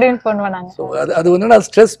அப்படின்னு பண்ணுவாங்க. ஸோ அது வந்து நான்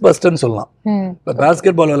ஸ்ட்ரெஸ் பஸ்டர்னு சொல்லலாம். இப்போ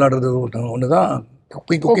பேஸ்கெட் பால் விளையாடுறது ஒன்று தான்,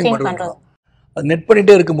 குக்கிங் பண்ணுறது. அது நெட்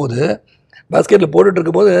பண்ணிகிட்டே இருக்கும்போது பேஸ்கெட்டில் போட்டுட்டு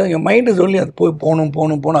இருக்கும்போது என் மைண்ட் இஸ் ஒன்லி அது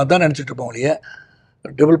போகணும் அதான் நினச்சிட்டு இருப்போம் இல்லையா.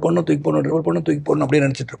 ட்ரிபிள் பண்ணணும் தூக்கி போடணும் அப்படியே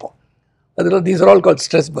நினச்சிட்டு இருப்போம். அதில் these are all called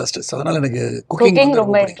stress busters. அதனால் எனக்கு குக்கிங்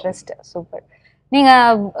ரொம்ப இன்ட்ரெஸ்ட். சூப்பர்.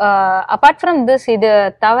 நீங்கள் அப்பார்ட் ஃப்ரம் திஸ், இது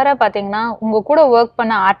தவிர பார்த்தீங்கன்னா உங்கள் கூட ஒர்க்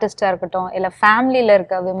பண்ண ஆர்டிஸ்டாக இருக்கட்டும், இல்லை ஃபேமிலியில்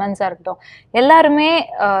இருக்க விமன்ஸாக இருக்கட்டும், எல்லாருமே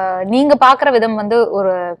நீங்கள் பார்க்குற விதம் வந்து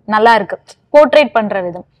ஒரு நல்லா இருக்கு, போர்ட்ரேட் பண்ணுற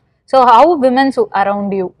விதம். So how women's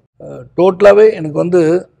around you? டோட்டலாகவே எனக்கு வந்து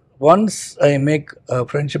once I make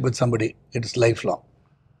friendship with somebody, it's life long.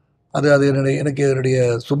 அது எனக்கு என்னுடைய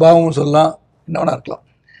சுபாவமும் சொல்லலாம், என்னவனா இருக்கலாம்.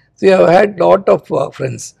 C I had lot of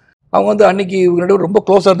friends. அவங்க வந்து அன்னைக்கு இவங்க ரொம்ப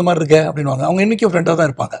க்ளோஸாக இருந்த மாதிரி இருக்க அப்படின்வாங்க, அவங்க இன்றைக்கும் ஃப்ரெண்டாக தான்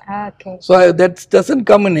இருப்பாங்க. So that doesn't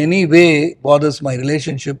come in any way father's my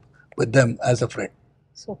relationship with them as a friend.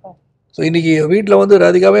 Super. So இன்றைக்கி வீட்டில் வந்து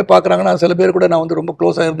ராதிகாவே பார்க்குறாங்கன்னா சில பேர் கூட நான் வந்து ரொம்ப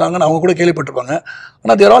க்ளோஸாக இருந்தாங்கன்னு அவங்க கூட கேள்விப்பட்டிருப்பாங்க.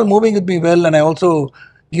 ஆனால் தேர் all moving with me well and I also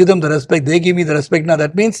give them the respect, they give me the respect. Now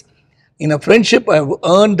that means in a friendship I have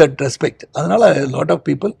earned that respect. Adanaala a lot of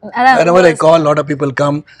people, whenever I call, a lot of people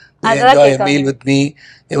come, they enjoy a meal with me.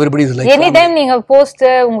 Everybody is like anytime நீங்க post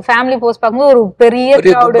உங்க family post பாக்கும்போது ஒரு பெரிய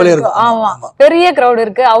crowd இருக்கு. ஆமா, பெரிய crowd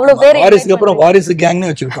இருக்கு. அவ்வளவு பேர் வாரிசுக்கு அப்புறம் வாரிசு கேங்னே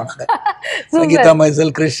வச்சிருக்காங்க. சங்கீதா,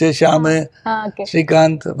 மைசல், கிரிஷ், ஷாம்,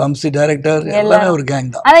 ஸ்ரீகாந்த், வம்சி டைரக்டர் எல்லாமே ஒரு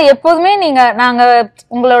கேங் தான். அத எப்பவுமே நாங்க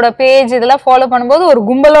உங்களோட பேஜ் இதெல்லாம் ஃபாலோ பண்ணும்போது ஒரு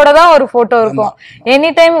கும்பலோட தான் ஒரு போட்டோ இருக்கும்.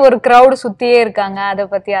 எனி டைம் ஒரு crowd சுத்தியே இருக்காங்க. அத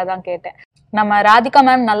பத்தி அதான் கேட்டேன். நம்ம ராதிகா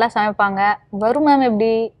மேம் நல்லா சமைப்பாங்க. வரு மேம்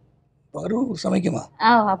எப்படி? வரு சமைக்குமா?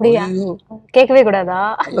 அப்படியா? கேட்கவே கூடாதா?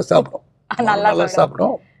 நல்லா சாப்பிடும், நல்லா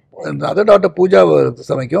சாப்பிடும். அதர் டாக்டர் பூஜா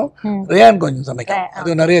சமைக்கும், ரேயான் கொஞ்சம் சமைக்கும்.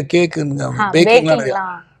 அது நிறைய கேக் பேக்கிங்லாம் நிறைய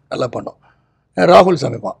நல்லா பண்ணும். ராகுல்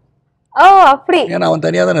சமைப்பான். ஓ அப்படி? ஏன்னா அவன்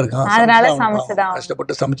தனியா தானே இருக்கான், அதனால சமைச்சுதான்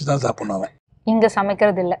கஷ்டப்பட்டு சமைச்சு தான் சாப்பிடணும் அவன். இங்க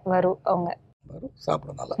சமைக்கிறது இல்ல. வரு அவங்க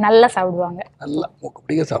சாப்பிடும், நல்லா சாப்பிடுவாங்க. நல்லா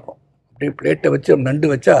மூக்குப்படியே சாப்பிடும். அப்படியே பிளேட்டை வச்சு நண்டு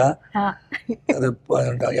வச்சா அது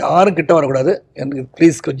யாரும் கிட்ட வரக்கூடாது. எனக்கு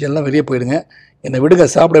ப்ளீஸ் கொஞ்சம் எல்லாம் வெளியே போயிடுங்க, என்னை விடுங்க,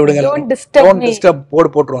 சாப்பிட விடுங்க, டோன்ட் டிஸ்டர்ப்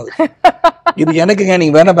போட்டுருவோம். அது இது எனக்குங்க,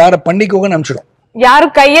 நீங்க வேணா வேற பண்ணிக்கோங்கன்னு அனுப்பிச்சிடும்.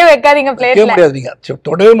 யாரும் கையே வைக்காதீங்க பிளேட்ல. முடியாது, நீங்க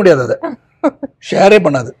தொடவே முடியாது, அதை ஷேரே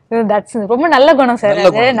பண்ணாது. ரொம்ப நல்ல குணம் சார்.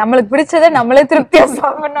 நம்மளுக்கு பிடிச்சதை நம்மளே திருப்தியா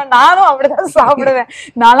சாப்பிடணும். நானும் அப்படிதான் சாப்பிடுவேன்.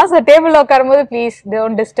 நானும் சார் டேபிள்ல உட்காரும் போது ப்ளீஸ்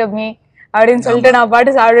டோன்ட் டிஸ்டர்ப் மீ அப்படின்னு சொல்லிட்டு நான்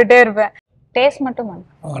பாட்டு சாப்பிட்டுட்டே இருப்பேன். டேஸ்ட் மட்டும்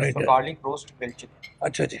garlic roast grilled chicken.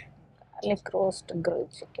 अच्छा जी, garlic roast grilled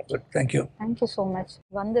chicken. good, thank you so much.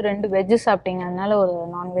 வந்து ரெண்டு வெஜ் சாப்பிட்டீங்க, அதனால ஒரு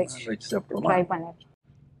நான் வெஜ் ட்ரை பண்ணேன்.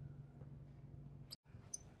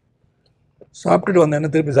 சாப்பிட்டுட்டு வந்து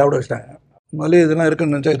என்ன திருப்பி சாப்பிட வச்சிட்டாங்க. முதல்ல இதெல்லாம்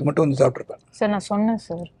இருக்குன்னு நினச்சா இது மட்டும் வந்து சாப்பிட்ருப்பேன். சார் நான் சொன்னேன்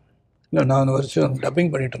சார். இல்லை, நான் வருஷம்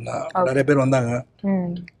டப்பிங் பண்ணிட்டு இருந்தேன், நிறைய பேர் வந்தாங்க,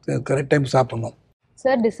 கரெக்ட் டைம் சாப்பிடணும்.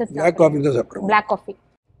 சார் டிசர்ட் பிளாக் காஃபி தான் சாப்பிட்றோம். Black coffee.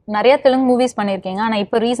 நிறைய தெலுங்கு மூவிஸ் பண்ணியிருக்கீங்க, ஆனால்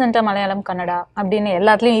இப்போ ரீசெண்டாக மலையாளம், கன்னடா அப்படின்னு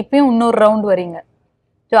எல்லாத்துலேயும் இப்பயும் இன்னொரு ரவுண்ட் வரீங்க.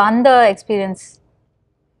 ஸோ அந்த எக்ஸ்பீரியன்ஸ்?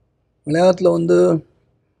 மலையாளத்தில் வந்து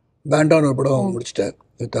பேண்டான ஒரு படம் முடிச்சிட்டேன்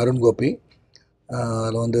வித் அருண் கோபி.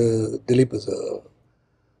 அதில் வந்து Dilip is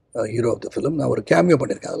hero of the film. நான் ஒரு கேமியோ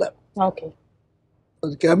பண்ணியிருக்கேன் அதில். ஓகே.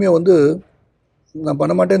 அது கேமியோ வந்து நான்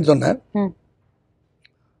பண்ண மாட்டேன்னு சொன்னேன்.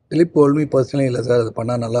 திலீப் கோல்மி பர்சனலி இல்லை சார், அது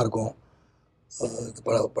பண்ணால் நல்லாயிருக்கும்,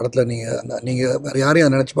 படத்தில் நீங்கள் வேறு யாரையும்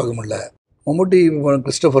அதை நினச்சி பார்க்க முடியல. மம்முட்டி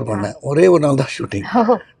கிறிஸ்டோஃபர் பண்ணேன், ஒரே ஒரு நாள் தான் ஷூட்டிங்.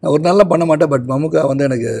 நான் ஒரு நாளில் பண்ண மாட்டேன், பட் மம்முக்கா வந்து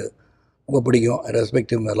எனக்கு ரொம்ப பிடிக்கும். I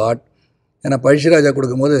respect him a lot. ஏன்னா பழஷிராஜா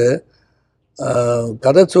கொடுக்கும்போது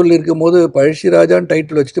கதை சொல்லியிருக்கும் போது பழஷிராஜான்னு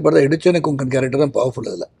டைட்டில் வச்சுட்டு பார்த்தா எடுச்சேனே குங்கன் கேரக்டர் தான் பவர்ஃபுல்.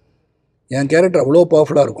 அதில் என் கேரக்டர் அவ்வளோ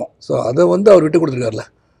பவர்ஃபுல்லாக இருக்கும். ஸோ அதை வந்து அவர் விட்டு கொடுத்துருக்காருல.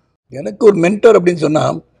 எனக்கு ஒரு மென்டர் அப்படின்னு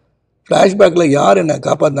சொன்னால் ஃப்ளாஷ்பேக்கில் யார் என்னை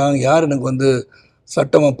காப்பாற்றினாங்க, யார் எனக்கு வந்து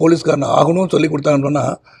சட்டம் போலீஸ்காரன் ஆகணும்னு சொல்லி கொடுத்தாங்கன்னு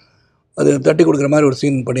சொன்னால் அது தட்டி கொடுக்குற மாதிரி ஒரு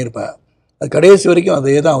சீன் பண்ணியிருப்பேன். அது கடைசி வரைக்கும்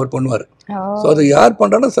அதே தான் அவர் பண்ணுவார். ஸோ அது யார்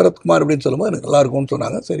பண்ணுறான்னா சரத்குமார் அப்படின்னு சொல்லும்போது எனக்கு நல்லா இருக்கும்னு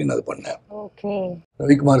சொன்னாங்க. சரி, நான் அது பண்ணேன்.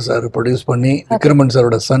 ரவிக்குமார் சார் ப்ரொடியூஸ் பண்ணி விக்ரமன்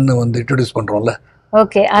சாரோட சன்னு வந்து இன்ட்ரடியூஸ் பண்ணுறோம்ல.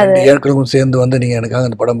 ஓகே. ஏற்கனவும் சேர்ந்து வந்து நீங்கள் எனக்காக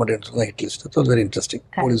அந்த படம் பண்ணுறேன்னு சொன்னால் hit list. So very interesting.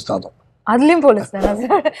 Police தான் அதுலயும் போலீஸ் தானே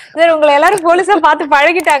சார்? உங்களை எல்லாரும் போலீஸா பார்த்து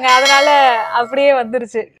பழகிட்டாங்க, அதனால அப்படியே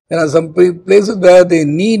வந்துருச்சு. ஏன்னா some places where they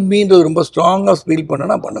need மீன்றது ரொம்ப ஸ்ட்ராங்கா ஃபீல் பண்ண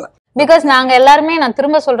நான் பண்ணுவேன். பிகாஸ் நாங்க எல்லாருமே, நான்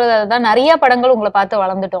திரும்ப சொல்றது அதுதான், நிறைய படங்கள் உங்களை பார்த்து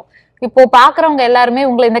வளர்ந்துட்டோம். இப்போ பாக்குறவங்க எல்லாருமே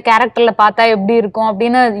உங்களை இந்த கேரக்டர்ல பார்த்தா எப்படி இருக்கும்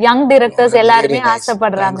அப்படின்னு யங் டைரக்டர்ஸ் எல்லாருமே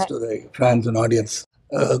ஆசைப்படுறாங்க. Fans and audience.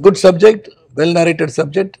 Good subject, well narrated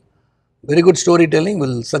subject, very good story telling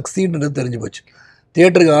will சக்சீட்ன்றது தெரிஞ்சு போச்சு.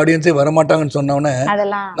 தியேட்டருக்கு ஆடியன்ஸே வரமாட்டாங்கன்னு சொன்னோன்னே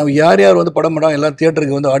நம்ம யார் யார் வந்து படம் படம் எல்லாம்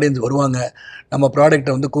தியேட்டருக்கு வந்து ஆடியன்ஸ் வருவாங்க, நம்ம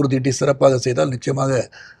ப்ராடக்டை வந்து கூர்த்திட்டி சிறப்பாக செய்தால் நிச்சயமாக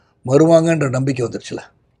வருவாங்கன்ற நம்பிக்கை வந்துருச்சுல.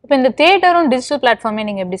 இப்போ இந்த தியேட்டரும் டிஜிட்டல் பிளாட்ஃபார்மே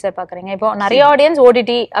நீங்க எப்படி சார் பாக்குறீங்க? இப்போ நிறைய ஆடியன்ஸ்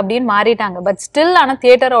ஓடிடி அப்படின்னு மாறிட்டாங்க, பட் ஸ்டில் ஆனா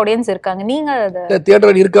தியேட்டர் ஆடியன்ஸ் இருக்காங்க. நீங்க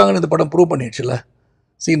தியேட்டர் இருக்காங்கன்னு இந்த படம் ப்ரூவ் பண்ணிடுச்சுல.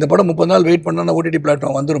 இந்த படம் 30 நாள் வெயிட் பண்ணா ஓடிடி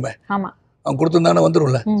பிளாட்ஃபார்ம் வந்துருமே. ஆமா, அவங்க கொடுத்துருந்தானே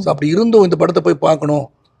வந்துரும்ல. ஸோ அப்படி இருந்தும் இந்த படத்தை போய் பார்க்கணும்.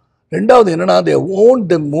 ரெண்டாவது என்னன்னா, they own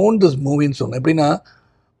this மூவின்னு சொன்னேன். எப்படின்னா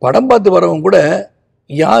படம் பார்த்து வரவங்க கூட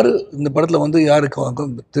யார் இந்த படத்தில் வந்து யாருக்கு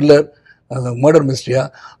த்ரில்லர், மர்டர் மிஸ்ட்ரியா,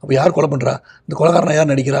 அப்போ யார் கொலை பண்ணுறா, இந்த கொலைகாரனை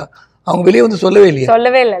யார் நடிக்கிறா, அவங்க வெளியே வந்து சொல்லவே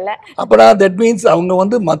இல்லைல்ல. அப்போனா தட் மீன்ஸ் அவங்க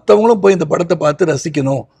வந்து மற்றவங்களும் போய் இந்த படத்தை பார்த்து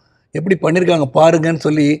ரசிக்கணும், எப்படி பண்ணியிருக்காங்க பாருங்கன்னு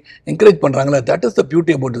சொல்லி என்கரேஜ் பண்ணுறாங்களே. That is the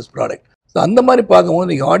beauty about this product. So அந்த மாதிரி பார்க்கும்போது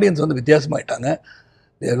நீங்கள் ஆடியன்ஸ் வந்து வித்தியாசமாயிட்டாங்க.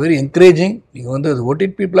 They are very encouraging. நீங்கள் வந்து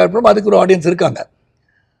ஓடிடி பிளாட்ஃபார்ம் அதுக்கு ஒரு ஆடியன்ஸ் இருக்காங்க.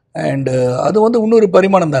 அண்டு அது வந்து இன்னொரு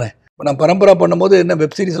பரிமாணம் தானே. இப்போ நான் பரம்பரா பண்ணும்போது என்ன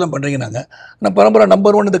வெப் சீரிஸ்லாம் பண்ணுறீங்க நாங்கள், ஆனால் பரம்பரா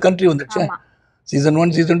நம்பர் 1 இந்த கண்ட்ரி வந்துடுச்சு. சீசன்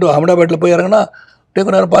 1 சீசன் 2 அகமதாபாத்தில் போய் இறங்கினா கொஞ்ச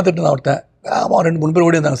நேரம் பார்த்துட்டு இருந்தான் ஒருத்தன். ஆமாம் 2-3 பேர்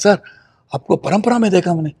ஓடி இருந்தாங்க சார். அப்போ பரம்பராமே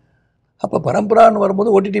தேக்காமனே. அப்போ பரம்பரான்னு வரும்போது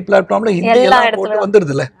ஓடிடி பிளாட்ஃபார்மில் ஹிந்தி எல்லாம் போட்டு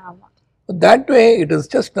வந்துடுது இல்லை. That way it is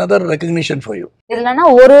just another recognition for you. இல்லனா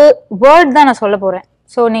ஒரு வேர்ட் தான் நான் சொல்ல போறேன்.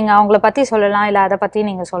 சோ நீங்க அவங்கள பத்தி சொல்லலாம், இல்ல அத பத்தி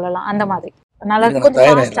நீங்க சொல்லலாம், அந்த மாதிரி. நல்லா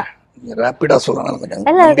கொஞ்சம் ரேப்பிடா சொல்லலாம்.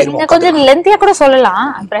 இல்ல நீங்க கொஞ்சம் லெந்தியா கூட சொல்லலாம்,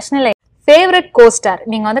 பிரச்சனை இல்லை. ஃபேவரட் கோஸ்டார்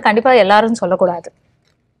நீங்க வந்து கண்டிப்பா எல்லாரும் சொல்லக்கூடாது.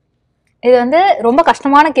 இது வந்து ரொம்ப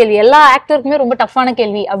கஷ்டமான கேள்வி, எல்லா ஆக்டருக்குமே ரொம்ப டஃப்பான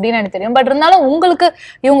கேள்வி அப்படின்னு எனக்கு தெரியும். பட் இருந்தாலும் உங்களுக்கு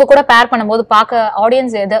இவங்க கூட பேர் பண்ணும்போது பார்க்க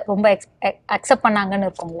ஆடியன்ஸ் எதை ரொம்ப அக்செப்ட் பண்ணாங்கன்னு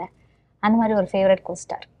இருக்கும்ல, அந்த மாதிரி ஒரு ஃபேவரட்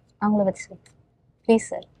கோஸ்டார் அவங்கள பத்தி சொல்லுங்க ப்ளீஸ்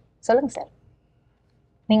சார். சொல்லுங்க சார்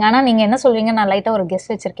நீங்க. ஆனா நீங்க என்ன சொல்றீங்க, நான் லைட்டா ஒரு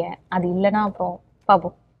கெஸ் வச்சிருக்கேன், அது இல்லைன்னா அப்புறம்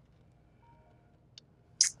பாப்போம்.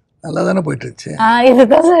 நல்லா தானே போயிட்டு இருந்துச்சு.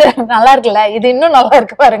 இதுதான் சார் நல்லா இருக்குல்ல, இது இன்னும் நல்லா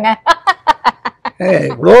இருக்கு பாருங்க.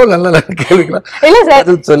 இவ்வளோ நல்ல கேள்விக்கலாம் இல்ல சார்,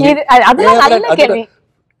 அதுதான் நல்ல கேள்வி.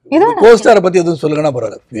 இது கோஸ்டாரை பத்தி எதுவும் சொல்லுங்கன்னா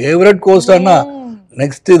பரவாயில்ல. ஃபேவரட் கோஸ்டார்னா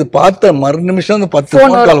நெக்ஸ்ட் இது பார்த்த மறு நிமிஷம் 10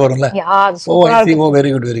 ஃபோன் கால் வரும்ல. ஓ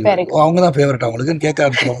வெரி குட் வெரி குட், அவங்க தான் ஃபேவரட் அவங்களுக்கு கேட்க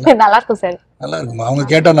ஆரம்பிச்சிருவாங்க. நல்லா இருக்கும் சார். நல்லா இருக்குமா அவங்க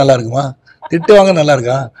கேட்டா நல்லா இருக்குமா, திட்டுவாங்க நல்லா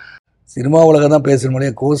இருக்கா. சினிமா உலகம் தான் பேசுற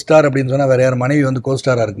முடியும். கோஸ்டார் அப்படின்னு சொன்னா வேற யார் மனைவி வந்து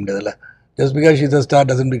கோஸ்டாரா இருக்க முடியாதுல்ல. Just because she's a star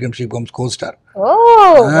doesn't become she becomes co-star.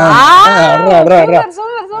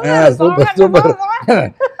 Super.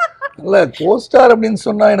 இல்ல கோஸ்டார் அப்படின்னு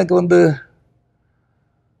சொன்னா எனக்கு வந்து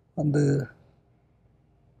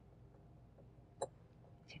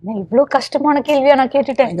இவ்வளவு கஷ்டமான கேள்வியா நான்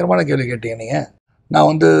கேட்டுட்டேன். பயங்கரமான கேள்வி கேட்டீங்க நீங்க. நான்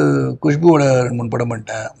வந்து குஷ்புவோட 2-3 படம்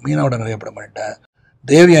பண்ணிட்டேன், மீனாவோட நிறைய படம் பண்ணிட்டேன்.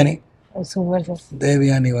 தேவயானி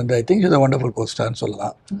வந்து I think is a wonderful co-star ன்னு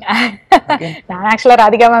சொல்லலாம். நான் ஆக்சுவலா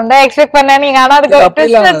ராதிகா மேம் தான் எக்ஸ்பெக்ட் பண்ணேன், நீங்க ஆனா அதுக்கு ஒரு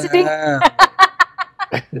ட்விஸ்ட் வச்சிட்டீங்க.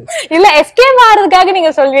 இல்ல எஸ்கேப் ஆறதுக்காக நீங்க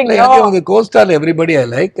சொல்வீங்க. எனக்கு வந்து co-star everybody I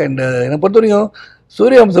like, and என்ன பொறுத்தவரைக்கும்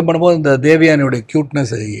சூரியவம்சம் பண்ணும்போது இந்த தேவயானியோட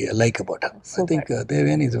cuteness I like about her. I think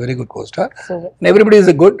Devayani is a very good co-star. Everybody is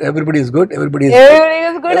good.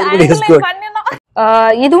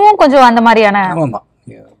 இதுவும் கொஞ்சம் அந்த மாதிரியான. ஆமா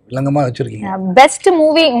விளங்கமா வச்சிருக்கீங்க. பெஸ்ட்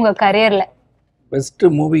மூவி உங்க கரியர்ல? பெஸ்ட்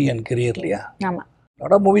மூவி என் கரியர்லையா? ஆமா,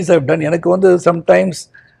 lot of movies I've done. எனக்கு வந்து சம்டைம்ஸ்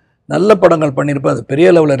நல்ல படங்கள் பண்ணியிருப்பேன், அது பெரிய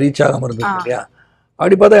லெவலில் ரீச் ஆகாமல் இருந்தது இல்லையா.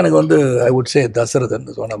 அப்படி பார்த்தா எனக்கு வந்து I would say Dasarathan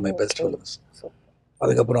is one of my best films.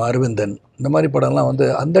 அதுக்கப்புறம் அரவிந்தன், இந்த மாதிரி படம்லாம் வந்து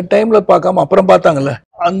அந்த டைமில் பார்க்காம அப்புறம் பார்த்தாங்கல்ல,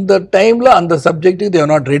 அந்த டைமில் அந்த சப்ஜெக்ட்டுக்கு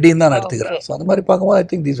தேவ் நாட் ரெடின்னு தான் நான் எடுத்துக்கிறேன். ஸோ அந்த மாதிரி பார்க்கும்போது I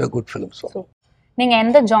think these are good films. நீங்க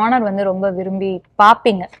எந்த ஜானர் வந்து ரொம்ப விரும்பி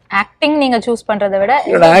பாப்பீங்க? ஆக்டிங் நீங்க சூஸ் பண்றதை விட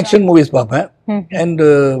ஆக்ஷன் மூவிஸ் பார்ப்பேன், அண்ட்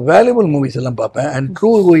வேல்யூபிள் மூவிஸ் எல்லாம் பார்ப்பேன், அண்ட்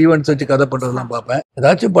ட்ரூ ஈவெண்ட்ஸ் வச்சு கதை பண்றதெல்லாம் பார்ப்பேன்.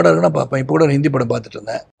 ஏதாச்சும் படம் இருக்குன்னா பார்ப்பேன். இப்போ கூட ஒரு ஹிந்தி படம் பார்த்துட்டு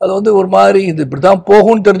இருந்தேன், அது வந்து ஒரு மாதிரி இது இப்படிதான்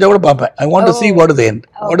போகும்னு தெரிஞ்சா கூட பார்ப்பேன். I want to see what is the end,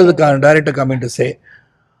 what is the director coming to say.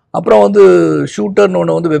 அப்புறம் வந்து ஷூட்டர்னு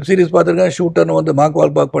ஒன்று வந்து வெப் சீரிஸ் பார்த்துருக்கேன். ஷூட்டர்னு வந்து மார்க்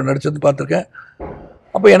வால்பாக் நடிச்சது பார்த்துருக்கேன்.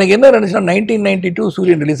 அப்போ எனக்கு என்ன நினைச்சுன்னா 1992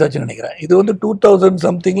 சூரியன் ரிலீஸ் ஆச்சுன்னு நினைக்கிறேன். இது வந்து 2000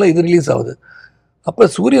 சம்திங்ல இது ரிலீஸ் ஆகுது. அப்போ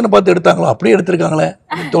சூரியனை பார்த்து எடுத்தாங்களோ அப்படியே எடுத்திருக்காங்களே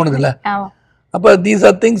தோணுது இல்லை. அப்போ these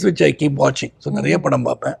are things which I keep வாட்சிங். ஸோ நிறைய படம்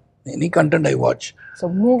பார்ப்பேன், எனி கண்டென்ட் ஐ வாட்ச்.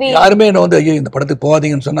 யாருமே என்ன வந்து ஐயோ இந்த படத்துக்கு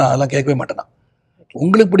போகாதீங்கன்னு சொன்னால் அதெல்லாம் கேட்கவே மாட்டேன்.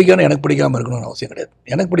 உங்களுக்கு பிடிக்காம எனக்கு பிடிக்காம இருக்கணும்னு அவசியம் கிடையாது.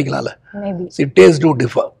 எனக்கு பிடிக்கலாம்ல. டேஸ்ட் டூ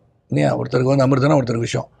டிஃபர் இல்லையா. ஒருத்தருக்கு வந்து அமிர்தனா ஒருத்தருக்கு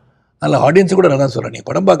விஷயம். அதில் ஆடியன்ஸு கூட நான் தான் சொல்கிறேன், நீங்கள்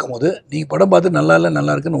படம் பார்க்கும்போது நீங்கள் படம் பார்த்து நல்லா இல்லை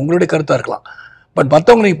நல்லா இருக்குன்னு உங்களுடைய கருத்தாக இருக்கலாம். பட்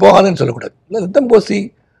மற்றவங்க நீங்கள் போகாதுன்னு சொல்லக்கூடாது. இல்லை நித்தம் போசி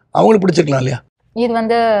அவங்களுக்கு பிடிச்சிருக்கலாம் இல்லையா. இது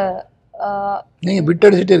வந்து நீங்கள் பிட்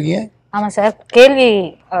அடிச்சுட்டே இருக்கீங்க. ஆமாம் சார், கேள்வி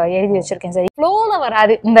எழுதி வச்சிருக்கேன் சார். ஃப்ளோல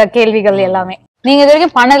வராது இந்த கேள்விகள் எல்லாமே. நீங்கள் இது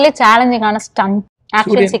வரைக்கும் பண்ணதுலேயே சேலஞ்சிங்கான ஸ்டண்ட்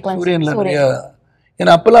ஆக்ஷன் சீக்வென்ஸ்? சூரியனில் நிறைய,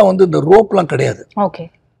 ஏன்னா அப்போல்லாம் வந்து இந்த ரோப்லாம் கிடையாது. ஓகே.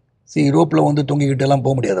 ரோப்பில் வந்து தொங்கிக்கிட்டு எல்லாம்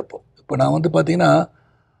போக முடியாது. இப்போ நான் வந்து பார்த்தீங்கன்னா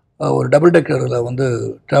ஒரு டபுள் டெக்கரில் வந்து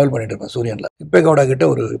ட்ராவல் பண்ணிட்டு இருப்பேன் சூரியனில். இப்பேகவுடா கிட்ட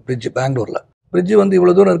ஒரு பிரிட்ஜ், பெங்களூரில் பிரிட்ஜு வந்து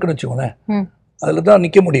இவ்வளோ தூரம் இருக்குன்னு வச்சுக்கோங்களேன். அதில் தான்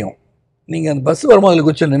நிற்க முடியும். நீங்கள் அந்த பஸ் வரும்போது அதில்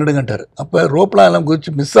குதிச்சு நின்றுடுங்கட்டாரு. அப்போ ரோப்லாம் எல்லாம்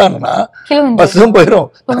குதிச்சு மிஸ் ஆனா பஸ்ஸும் போயிடும்,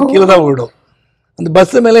 கீழே தான் விடும். அந்த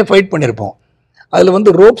பஸ்ஸு மேலே ஃபைட் பண்ணியிருப்போம். அதில்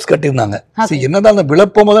வந்து ரோப்ஸ் கட்டியிருந்தாங்க. என்னதான் அந்த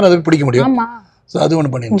விழப்போமா தான் அதை பிடிக்க முடியும். ஸோ அது ஒன்று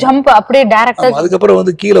பண்ணிருந்தோம். ஜம்ப் அப்படியே டைரக்டா. அதுக்கப்புறம்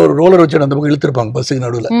வந்து கீழே ஒரு ரோலர் வச்சு அந்த பக்கம் இழுத்துருப்பாங்க பஸ்ஸுக்கு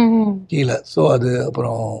நடுவில் கீழே. ஸோ அது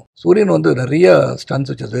அப்புறம் சூரியன் வந்து நிறைய ஸ்டன்ஸ்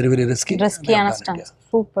வச்சு very very ரிஸ்கியான stunts.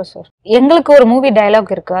 Super sir. எங்களுக்கு ஒரு மூவி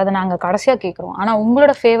டயலாக் இருக்கு, அதை நாங்க கடைசியா கேட்குறோம். ஆனா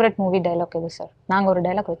உங்களோட ஃபேவரட் மூவி டயலாக் எது சார்? நாங்க ஒரு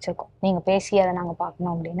டயலாக் வச்சிருக்கோம், நீங்க பேசி அதை நாங்க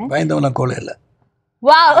பார்க்கணும் அப்படின்னு. பயந்தவனா கோலை இல்லை,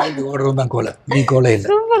 வாவ், ஓடுறது தான் கோலை, நீ கோலை இல்லை.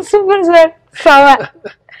 Super super sir.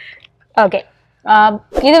 ஓகே,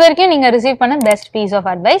 இது வரைக்கும் நீங்க ரிசீவ் பண்ண பெஸ்ட் பீஸ் ஆஃப்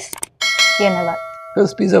அட்வைஸ் என்னவா?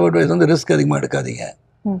 பெஸ்ட் பீஸ் ஆஃப் அட்வைஸ் வந்து ரிஸ்க் அதிகமாக எடுக்காதீங்க.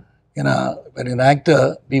 ஏன்னா actor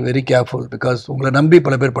be very careful. Because உங்களை நம்பி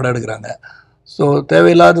பல பேர் படம் எடுக்கிறாங்க. ஸோ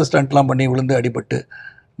தேவையில்லாத ஸ்டண்ட்லாம் பண்ணி விழுந்து அடிபட்டு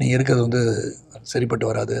நீங்கள் இருக்கிறது வந்து சரிப்பட்டு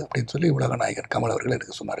வராது அப்படின்னு சொல்லி உலக நாயகர் கமல் அவர்கள்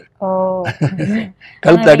எனக்கு சொன்னார்.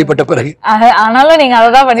 கழுத்து அடிபட்ட பிறகு. ஆனாலும் நீங்க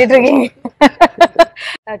அதை தான் பண்ணிட்டு இருக்கீங்க.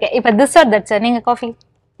 ஓகே, இப்போ திஸ் ஆர் தட் சார். நீங்க காஃபி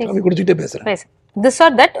குடிச்சிட்டே பேசுகிறேன். திஸ்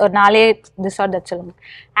ஆர் தட் ஒரு 4 திஸ் ஆர் தட் சொல்லுங்க.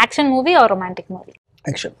 Action movie or romantic movie?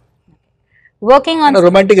 Action. working on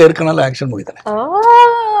ரொமான்டிக்கா இருக்கனால ஆக்ஷன் மூவி தானே.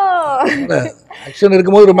 ஆக்ஷன்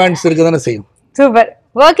இருக்கும்போது ரொமான்ஸ் இருக்க தானே செய்யும். Super.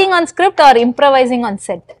 working on script or improvising on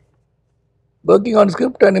set? working on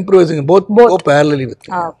script and improvising both go parallelly with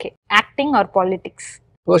me. Okay. acting or politics?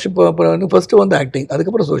 First வந்து acting,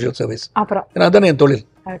 அதுக்கப்புறம் social service. அப்புறம் அதான் என் தொழில்.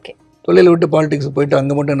 ஓகே. தொழிலை விட்டு பாலிடிக்ஸ் போயிட்டு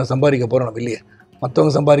அங்கே மட்டும் என்ன சம்பாதிக்க போகிறோம் இல்லையே.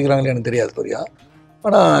 மற்றவங்க சம்பாதிக்கிறாங்களே எனக்கு தெரியாது புரியா.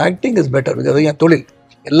 ஆனால் ஆக்டிங் இஸ் பெட்டர். பிகாஸ் அது என் தொழில்.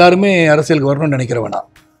 எல்லாருமே அரசியலுக்கு வரணும்னு நினைக்கிற வேணாம்.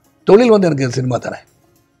 தொழில் வந்து எனக்கு சினிமா தானே.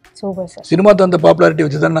 Super sir. சினிமா தந்த பாப்புலாரிட்டி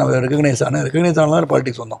வச்சு தான் நான் ரெகக்னைஸ் ஆனால்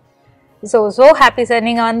பாலிடிக்ஸ் வந்தோம். So happy sir.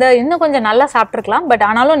 நீங்கள் வந்து இன்னும் கொஞ்சம் நல்லா சாப்பிட்ருக்கலாம், பட்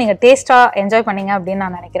ஆனாலும் நீங்கள் டேஸ்ட்டாக என்ஜாய் பண்ணீங்க அப்படின்னு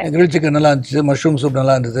நான் நினைக்கிறேன். கிரில் சிக்கன் நல்லா இருந்துச்சு, மஷ்ரூம் சூப்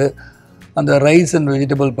நல்லா இருந்தது, அந்த ரைஸ் அண்ட்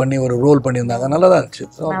வெஜிடபிள் பண்ணி ஒரு ரோல் பண்ணியிருந்தாங்க, நல்லா தான் இருந்துச்சு.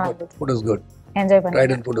 Food is good. என்ஜாய் பண்ணி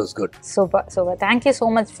right and food is good. Super super. Thank you so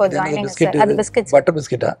much for joining us sir. அது பிஸ்கட், பட்டர்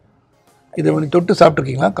பிஸ்கட்டா? இது வந்து தொட்டு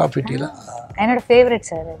சாப்பிட்ருக்கீங்களா காஃபி டீல? என்னோட ஃபேவரட்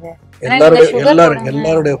சார் இது.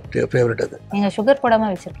 எல்லாரோட ஃபேவரட் அது. நீங்க சுகர் போடாம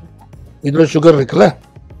வச்சிருக்கீங்க. இதுல சுகர் இருக்குல்ல,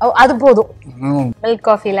 அது போதும். மில்க்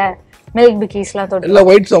காஃபில மில்க் பிக்கீஸ்லாம் தொட்டு எல்லா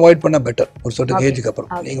ஒயிட்ஸ் அவாய்ட் பண்ணா பெட்டர். ஒரு சர்டன் ஏஜ்க்கு அப்புறம்.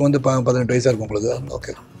 நீங்க வந்து 18 வயசா இருக்கும் உங்களுக்கு.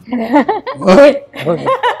 ஓகே.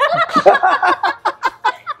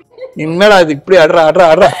 என்னடா இது இப்படி அடறா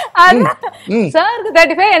சாருக்கு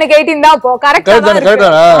 35 எனக்கு 18 தான். போ கரெக்ட்டா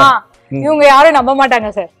தான். இவங்க யாரும் நம்ப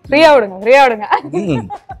மாட்டாங்க சார். ஃப்ரீயா விடுங்க.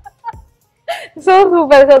 So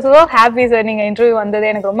super sir. So happy sir. நீங்க இன்டர்வியூ வந்தது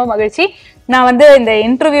எனக்கு ரொம்ப மகிழ்ச்சி. நான் வந்து இந்த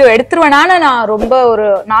இன்டர்வியூ எடுத்துருவேனான்னு நான் ரொம்ப ஒரு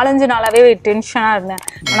 4-5 நாளாவே டென்ஷனா இருந்தேன்.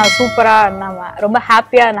 ஆனா சூப்பரா நம்ம ரொம்ப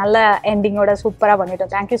ஹாப்பியா நல்ல எண்டிங்கோட சூப்பரா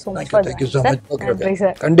பண்ணிட்டோம். Thank you so much.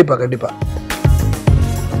 கண்டிப்பா